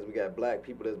millionaires. We got black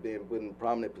people that's been put in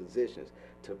prominent positions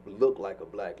to look like a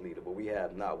black leader, but we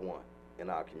have not one in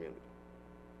our community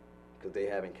because they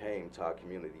haven't came to our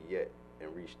community yet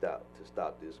and reached out to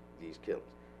stop these killings.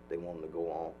 They want them to go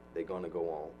on. They're going to go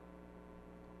on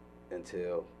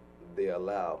until they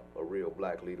allow a real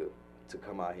black leader to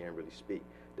come out here and really speak.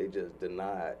 They just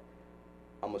denied.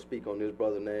 I'm going to speak on this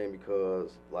brother's name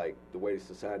because, like, the way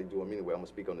society do him anyway, I'm going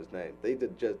to speak on his name. They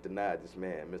just denied this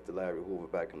man, Mr. Larry Hoover,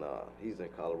 back in, he's in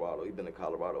Colorado. He's been in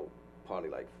Colorado probably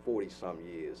like 40-some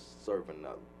years serving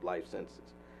life sentences.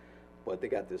 But they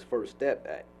got this First Step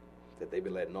Act that they've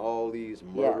been letting all these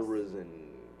murderers and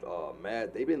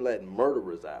they've been letting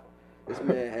murderers out. This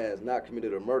man has not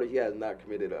committed a murder. He has not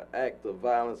committed an act of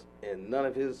violence in none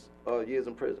of his years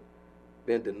in prison.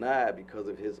 Been denied because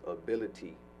of his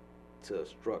ability to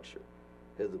structure,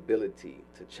 his ability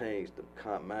to change the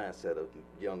mindset of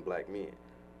young black men.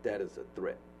 That is a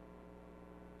threat.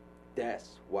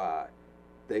 That's why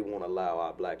they won't allow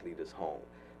our black leaders home.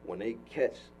 When they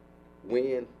catch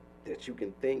wind that you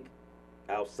can think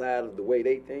outside of the way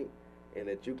they think and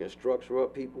that you can structure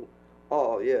up people,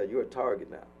 oh yeah, you're a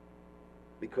target now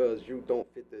because you don't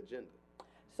fit the agenda.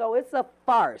 So it's a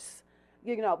farce,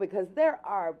 because there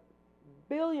are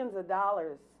billions of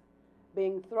dollars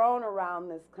being thrown around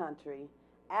this country,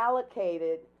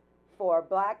 allocated for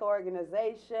black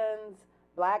organizations,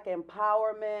 black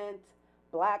empowerment,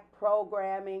 black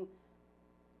programming.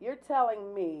 You're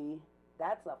telling me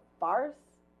that's a farce?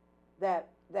 That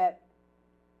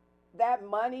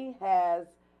money has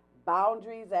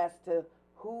boundaries as to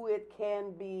who it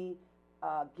can be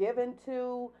given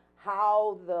to,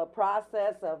 how the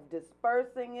process of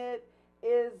dispersing it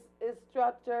is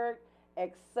structured,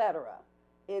 etc.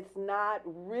 It's not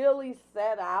really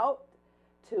set out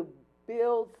to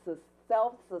build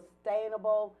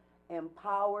self-sustainable,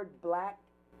 empowered black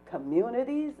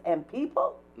communities and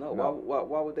people? No. No.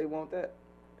 Why would they want that?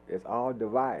 It's all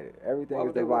divided. Everything Why is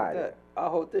would they want divided. that? Our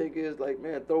whole thing is like,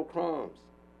 man, throw crumbs.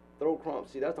 Throw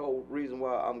crumbs. See, that's the whole reason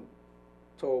why I'm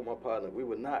told my partner we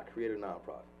would not create a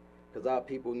nonprofit because our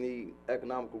people need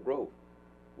economical growth.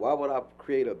 Why would I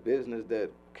create a business that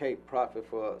can't profit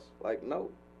for us? Like, no.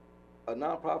 A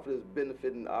nonprofit is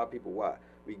benefiting our people. Why?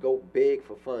 We go beg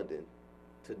for funding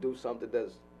to do something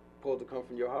that's supposed to come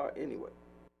from your heart anyway.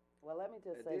 Well, let me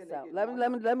just And say then they something.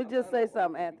 get Let me just say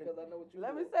something, Because Anthony. I know what you're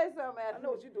Let me doing. say something, I Anthony. know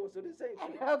what you're doing, so this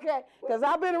ain't you. Okay, because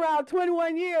I've been around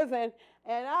 21 years and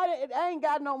I ain't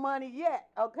got no money yet.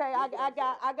 Okay,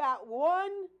 I got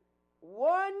one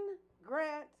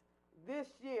grant this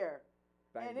year,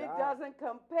 Thank and it God. doesn't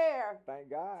compare Thank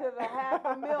God. to the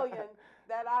 $500,000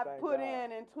 that I Thank put God.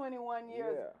 in 21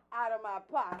 years Yeah. out of my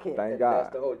pocket. Thank And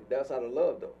God. that's out of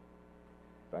love, though.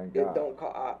 Thank It God. don't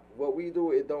cost. What we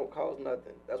do, it don't cost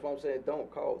nothing. That's what I'm saying. It don't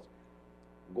cost.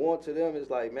 Going to them is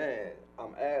like, man,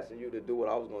 I'm asking you to do what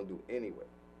I was gonna do anyway.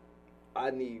 I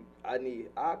need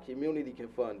our community can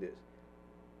fund this.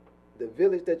 The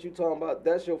village that you talking about,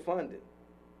 that's your funding.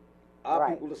 Our Right.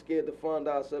 people are scared to fund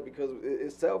ourselves because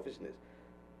it's selfishness.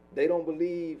 They don't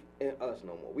believe in us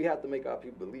no more. We have to make our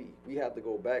people believe. We have to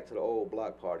go back to the old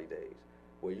block party days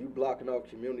where you blocking off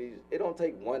communities. It don't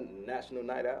take one national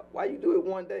night out. Why you do it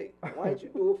one day? Why don't you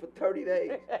do it for 30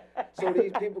 days? So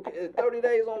these people, 30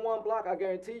 days on one block, I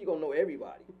guarantee you're going to know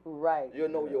everybody. Right. You'll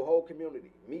know your whole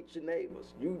community. Meet your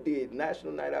neighbors. You did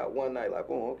national night out one night, like,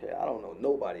 oh, okay, I don't know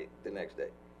nobody the next day.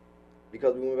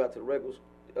 Because we went back to the regular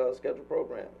scheduled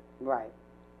programming. Right.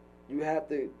 You have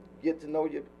to get to know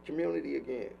your community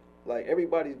again. Like,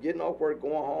 everybody's getting off work,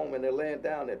 going home, and they're laying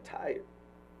down, they're tired.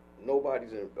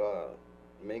 Nobody's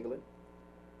mingling.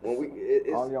 When it's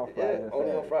Only on Fridays and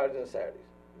only on Saturdays. Fridays and Saturdays.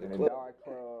 The In a club- dark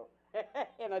club.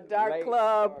 In a dark late-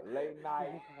 club. Late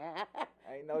night.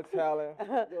 Ain't no telling.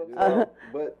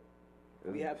 But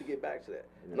we have to get back to that.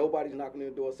 Yeah. Nobody's knocking on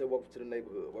the door and saying, welcome to the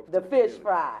neighborhood. Welcome The to fish community.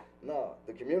 fry. No,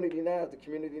 the community now is the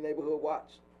community neighborhood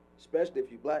watch. Especially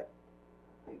if you black.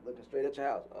 He looking straight at your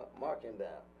house. Mark him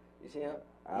down. You see him?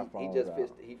 He iPhones just out.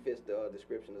 fits the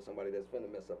description of somebody that's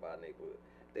finna mess up our neighborhood.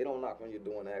 They don't knock on your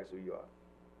door and ask who you are.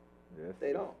 Yes.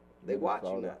 They don't. They watch you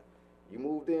now. Minnesota. You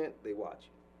moved in, they watch you.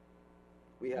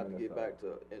 We have to get Minnesota. back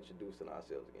to introducing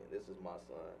ourselves again. This is my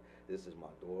son. This is my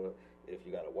daughter. If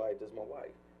you got a wife, this is my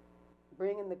wife.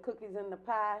 Bringing the cookies in the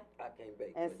pie I can't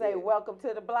bake. and but say, yeah, welcome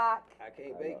to the block. I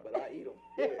can't bake, but I eat them.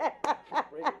 Yeah.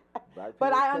 Bring it. Black But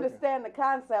people I cooking. understand the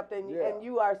concept, and Yeah. and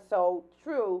you are so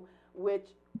true, which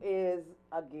is,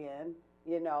 again,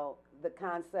 the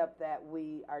concept that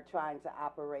we are trying to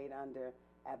operate under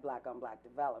at Black on Black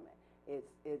Development.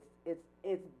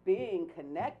 It's being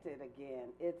connected again.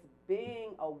 It's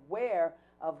being aware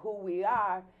of who we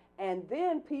are, and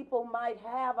then people might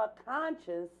have a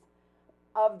conscience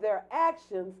of their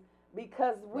actions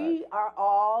because we Right. are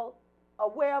all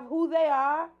aware of who they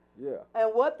are Yeah.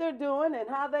 and what they're doing and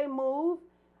how they move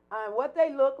and what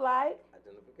they look like.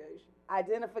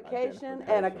 Identification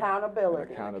and Identification. accountability.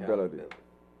 And accountability.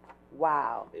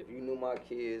 Wow. If you knew my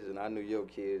kids and I knew your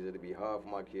kids, it'd be hard for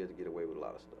my kids to get away with a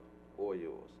lot of stuff, or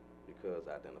yours, because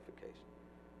identification.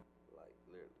 Like,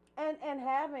 literally. And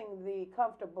having the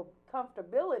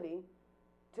comfortability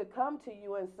to come to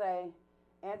you and say,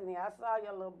 Anthony, I saw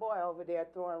your little boy over there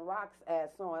throwing rocks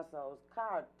at so-and-so's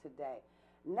car today.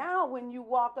 Now when you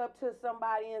walk up to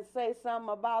somebody and say something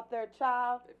about their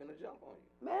child, They finna jump on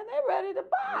you. man, they're ready to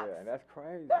box. Yeah, and that's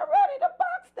crazy. They're ready to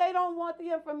box. They don't want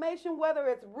the information, whether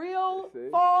it's real, See?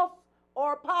 false,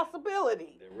 or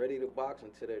possibility. They're ready to box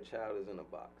until their child is in a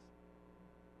box.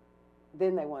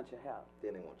 Then they want your help.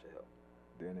 Then they want your help.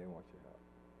 Then they want your help.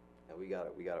 And we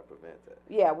gotta prevent that.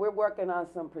 Yeah, we're working on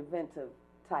some preventive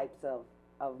types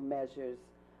of measures.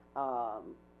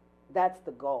 That's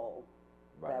the goal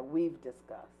Right. that we've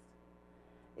discussed.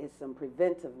 Is some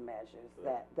preventive measures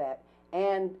Right. that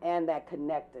that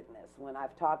connectedness. When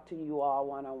I've talked to you all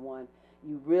one-on-one,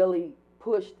 you really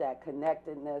push that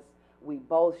connectedness. We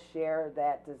both share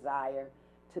that desire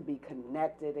to be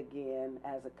connected again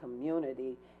as a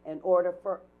community in order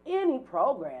for any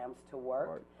programs to work.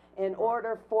 Right. In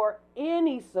order for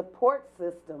any support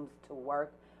systems to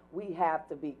work, we have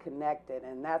to be connected.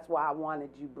 And that's why I wanted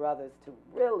you brothers to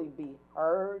really be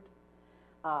heard.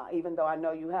 Even though I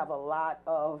know you have a lot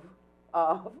of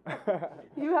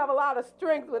you have a lot of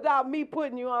strength without me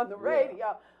putting you on the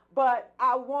radio. But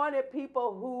I wanted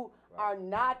people who are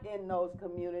not in those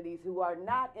communities, who are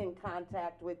not in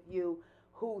contact with you,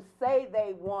 who say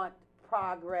they want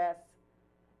progress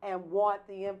and want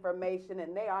the information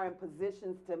and they are in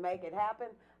positions to make it happen.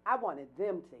 I wanted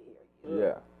them to hear you.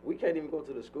 Yeah. We can't even go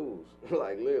to the schools.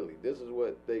 Like, literally, this is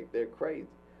what they're crazy.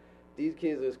 These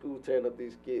kids in school tearing up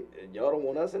these kids, and y'all don't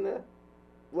want us in there?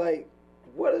 Like,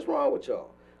 what is wrong with y'all?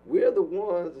 We're the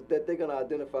ones that they're gonna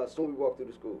identify as soon as we walk through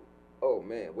the school. Oh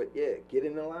man, get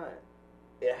in the line.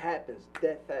 It happens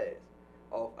that fast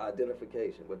off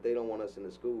identification, but they don't want us in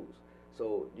the schools.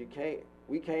 So we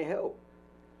can't help.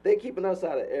 They keeping us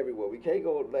out of everywhere. We can't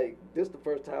go, like, this the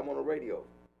first time on the radio.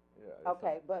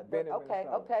 Okay, but Been in okay,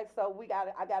 Minnesota. okay. So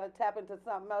I gotta tap into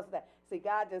something else. That see,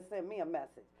 God just sent me a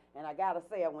message, and I gotta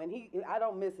say it when I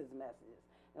don't miss His messages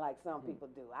like some people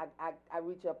do. I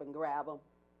reach up and grab them,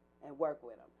 and work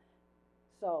with them.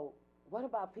 So what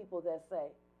about people that say,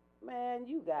 "Man,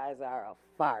 you guys are a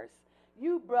farce.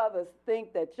 You brothers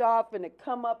think that y'all finna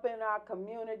come up in our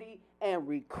community and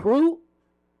recruit?"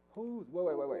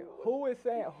 Wait. Who is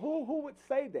saying who would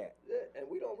say that? Yeah, and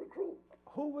we don't recruit.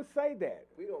 Who would say that?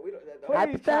 We don't.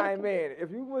 Please chime in.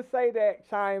 If you would say that,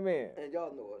 chime in. And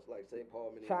y'all know us like St.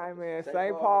 Paul, Minneapolis. Chime in.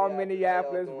 St. Paul,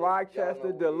 Minneapolis,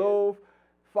 Rochester, Duluth,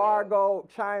 Fargo.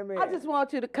 Chime in. I just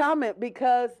want you to comment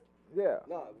because Yeah.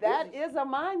 No, that is a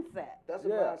mindset. that's a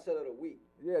Yeah. mindset of the week.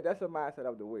 Yeah, that's a mindset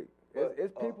of the week. But,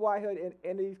 It's people out here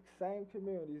in these same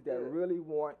communities that Yeah. really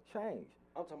want change.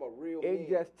 I'm talking about real It men.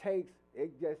 just takes.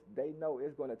 They know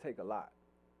it's going to take a lot.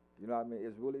 You know what I mean?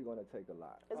 It's really going to take a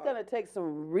lot. It's going to take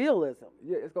some realism.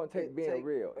 Yeah, it's going to take It being take-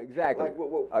 real. Exactly. Like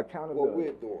what Accountability.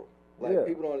 we're doing. Like Yeah.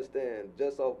 people don't understand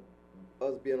just off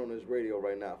us being on this radio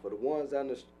right now. For the ones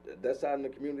that's out in the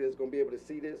community that's gonna be able to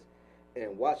see this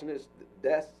and watching this,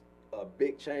 that's a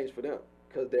big change for them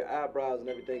because their eyebrows and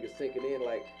everything is sinking in.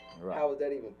 Like, Right. how is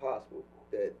that even possible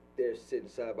that they're sitting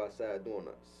side by side doing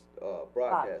a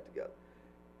broadcast together?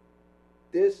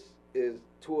 This is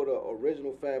two of the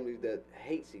original families that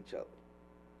hates each other.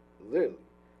 Literally,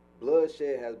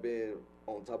 bloodshed has been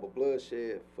on top of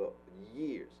bloodshed for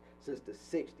years, since the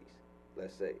 60s,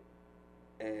 let's say.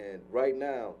 And right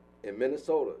now, in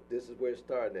Minnesota, this is where it's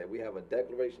starting at. We have a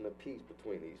declaration of peace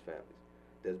between these families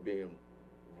that's being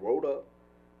wrote up,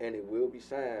 and it will be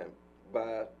signed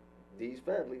by these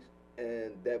families,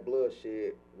 and that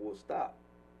bloodshed will stop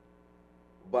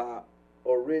by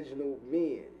original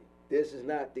men. This is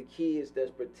not the kids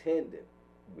that's pretending.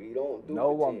 We don't do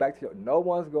No one pretend. no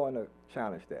one's going to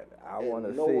challenge that. I And want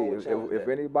to no one would see challenge if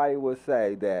that. anybody would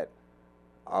say that.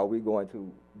 Are we going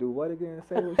to do what again?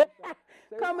 Say what you said.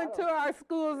 Say Come what- into our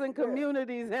schools and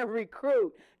communities and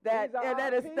recruit. That These are and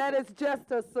that our is that people. is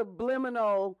just a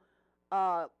subliminal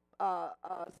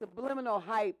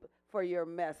hype for your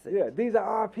message. Yeah, these are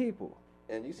our people.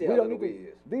 And you see We how don't little we need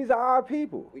is. to, These are our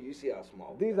people. You see how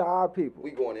small. we These are. are our people.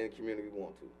 We go in any community we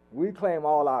want to. We claim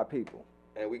all our people.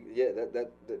 And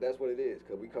that's what it is,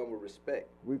 because we come with respect.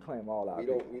 We claim all our We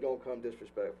people. don't come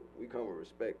disrespectful. We come with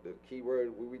respect. The key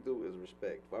word we do is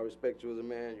respect. If I respect you as a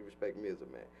man, you respect me as a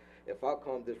man. If I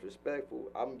come disrespectful,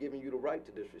 I'm giving you the right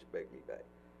to disrespect me back.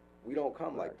 We don't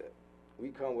come like that. We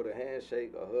come with a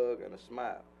handshake, a hug, and a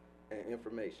smile, and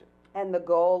information. And the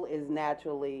goal is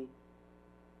naturally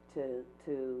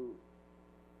to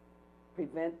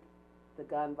prevent the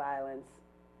gun violence,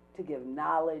 to give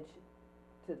knowledge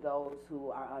to those who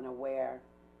are unaware,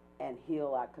 and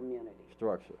heal our community.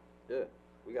 Structure. Yeah,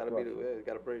 we gotta be. Structure. You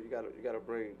gotta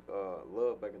bring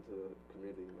love back into the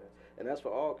community, man. And that's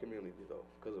for all communities though,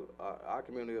 because our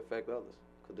community affect others.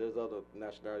 Because there's other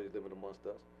nationalities living amongst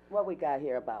us. What we got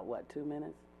here about what, 2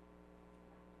 minutes?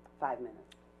 5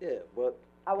 minutes. Yeah, but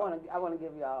I wanna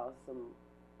give y'all some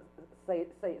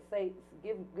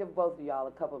give both of y'all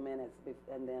a couple minutes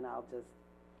and then I'll just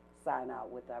sign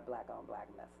out with our black on black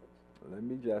message. Let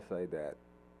me just say that.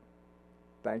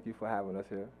 Thank you for having us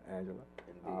here, Angela.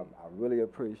 Indeed. I really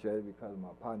appreciate it because my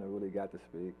partner really got to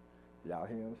speak. Y'all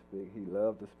hear him speak. He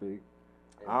loved to speak.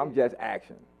 I'm Indeed. just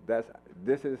action.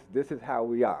 This is how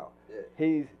we are.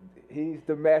 Yeah. He's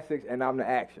the message and I'm the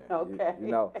action. Okay. You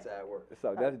know. That's how it works.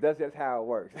 So that's just how it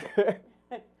works.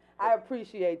 I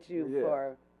appreciate you Yeah.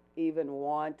 for even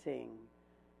wanting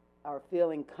or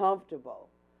feeling comfortable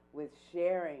with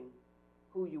sharing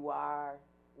who you are,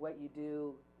 what you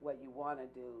do, what you want to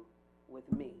do with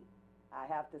me. I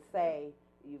have to say,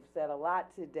 you've said a lot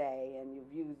today and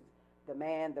you've used the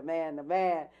man.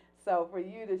 So for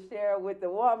you to share with the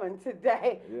woman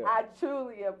today, Yeah. I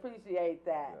truly appreciate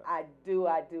that. Yeah. I do.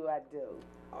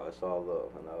 Oh, it's all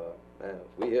love, and man,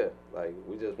 we here. Like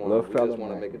we just want Lil to Fella make a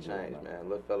Management change, Group, man.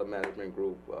 Little Fella Management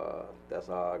Group. That's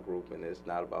our group, and it's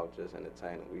not about just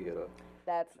entertaining. We here to.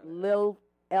 That's Lil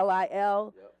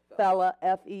L-I-L, Yep. Fella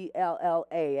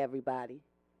F-E-L-L-A, everybody.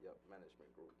 Yep.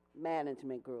 Management Group.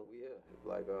 Management group. We here.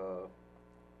 Like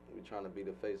we trying to be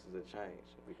the faces of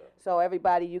change. We got. So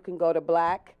everybody, you can go to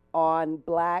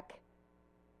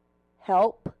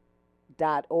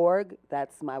blackonblackhelp.org.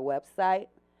 That's my website.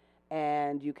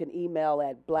 And you can email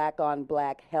at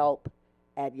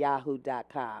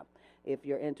blackonblackhelp@yahoo.com. If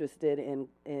you're interested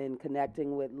in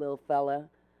connecting with Lil Fella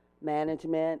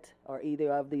Management or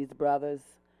either of these brothers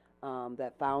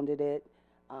that founded it,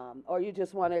 or you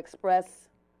just want to express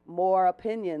more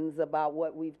opinions about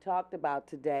what we've talked about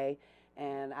today,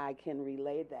 and I can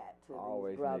relay that to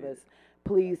Always these brothers.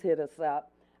 please hit us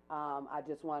up. I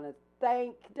just want to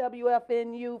thank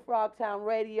WFNU, Frogtown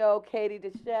Radio, Katie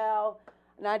DeShell,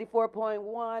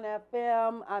 94.1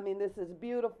 FM. I mean, this is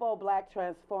beautiful, Black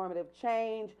transformative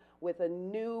change with a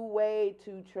new way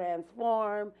to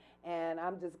transform. And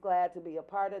I'm just glad to be a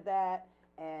part of that.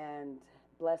 And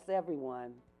bless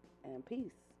everyone. And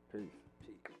peace. Peace.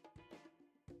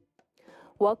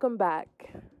 Welcome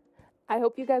back. I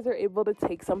hope you guys are able to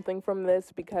take something from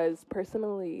this because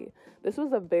personally, this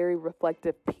was a very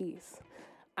reflective piece.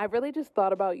 I really just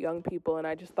thought about young people, and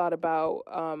I just thought about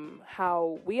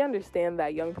how we understand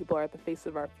that young people are at the face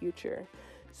of our future.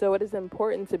 So it is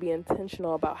important to be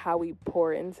intentional about how we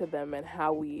pour into them and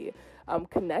how we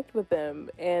connect with them.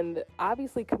 And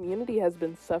obviously, community has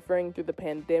been suffering through the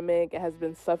pandemic. It has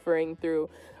been suffering through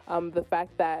the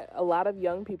fact that a lot of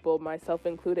young people, myself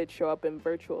included, show up in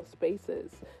virtual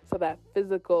spaces. So that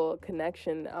physical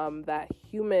connection, that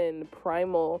human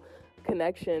primal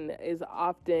connection is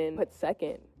often put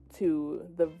second to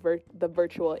the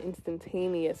virtual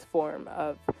instantaneous form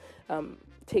of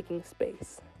taking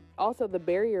space. Also, the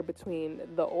barrier between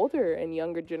the older and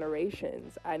younger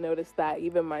generations, I noticed that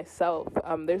even myself,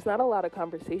 there's not a lot of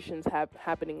conversations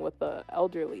happening with the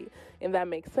elderly, and that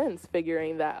makes sense,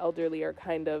 figuring that elderly are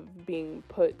kind of being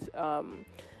put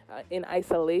in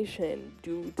isolation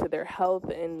due to their health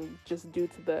and just due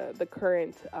to the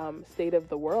current state of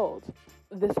the world.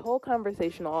 This whole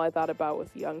conversation, all I thought about was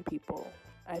young people.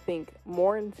 I think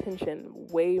more intention,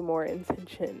 way more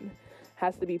intention,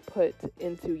 has to be put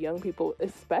into young people,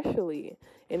 especially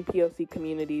in POC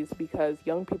communities, because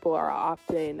young people are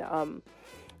often,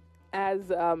 as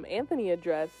Anthony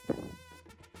addressed,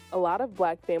 a lot of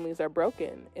Black families are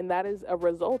broken, and that is a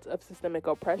result of systemic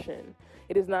oppression.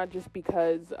 It is not just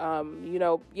because,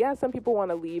 some people want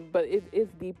to leave, but it is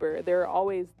deeper. There are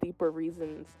always deeper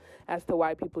reasons as to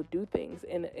why people do things,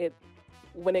 and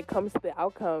when it comes to the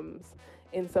outcomes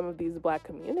in some of these Black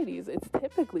communities, it's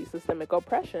typically systemic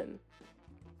oppression.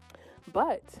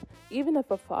 But even if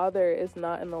a father is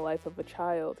not in the life of a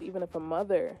child, even if a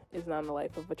mother is not in the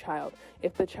life of a child,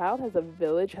 if the child has a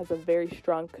village, has a very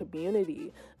strong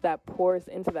community that pours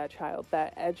into that child,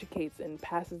 that educates and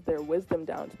passes their wisdom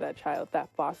down to that child, that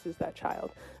fosters that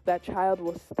child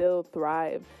will still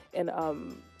thrive and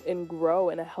grow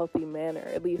in a healthy manner,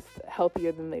 at least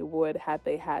healthier than they would had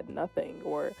they had nothing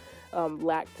or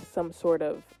lacked some sort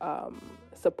of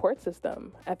support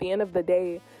system. At the end of the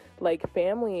day, like,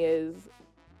 family is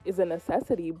a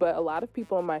necessity, but a lot of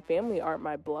people in my family aren't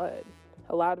my blood.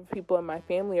 A lot of people in my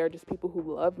family are just people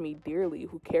who love me dearly,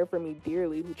 who care for me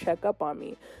dearly, who check up on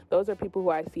me. Those are people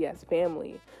who I see as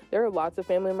family. There are lots of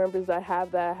family members I have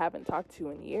that I haven't talked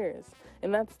to in years,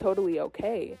 and that's totally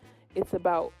okay. It's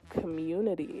about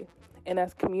community. And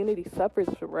as community suffers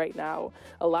right now,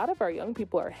 a lot of our young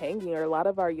people are hanging, or a lot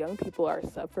of our young people are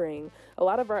suffering. A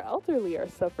lot of our elderly are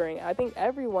suffering. I think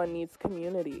everyone needs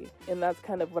community. And that's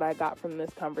kind of what I got from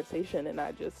this conversation. And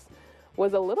I just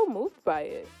was a little moved by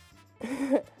it.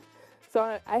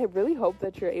 So I really hope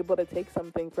that you're able to take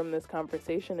something from this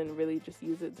conversation and really just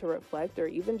use it to reflect or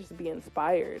even just be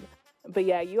inspired. But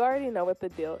yeah, you already know what the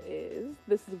deal is.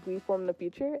 This is We Form the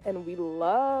Future, and we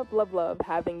love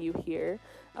having you here.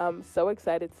 I'm so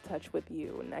excited to touch with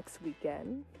you next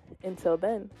weekend. Until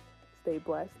then, stay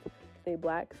blessed, stay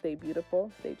Black, stay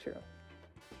beautiful, stay true.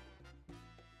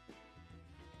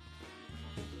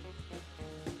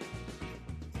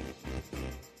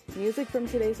 Music from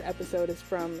today's episode is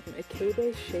from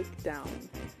Akebe Shakedown.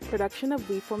 Production of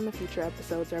We Form the Future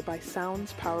episodes are by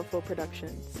Sounds Powerful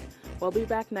Productions. We'll be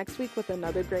back next week with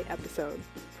another great episode.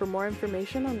 For more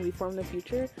information on We Form the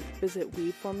Future, visit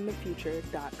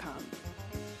weformthefuture.com.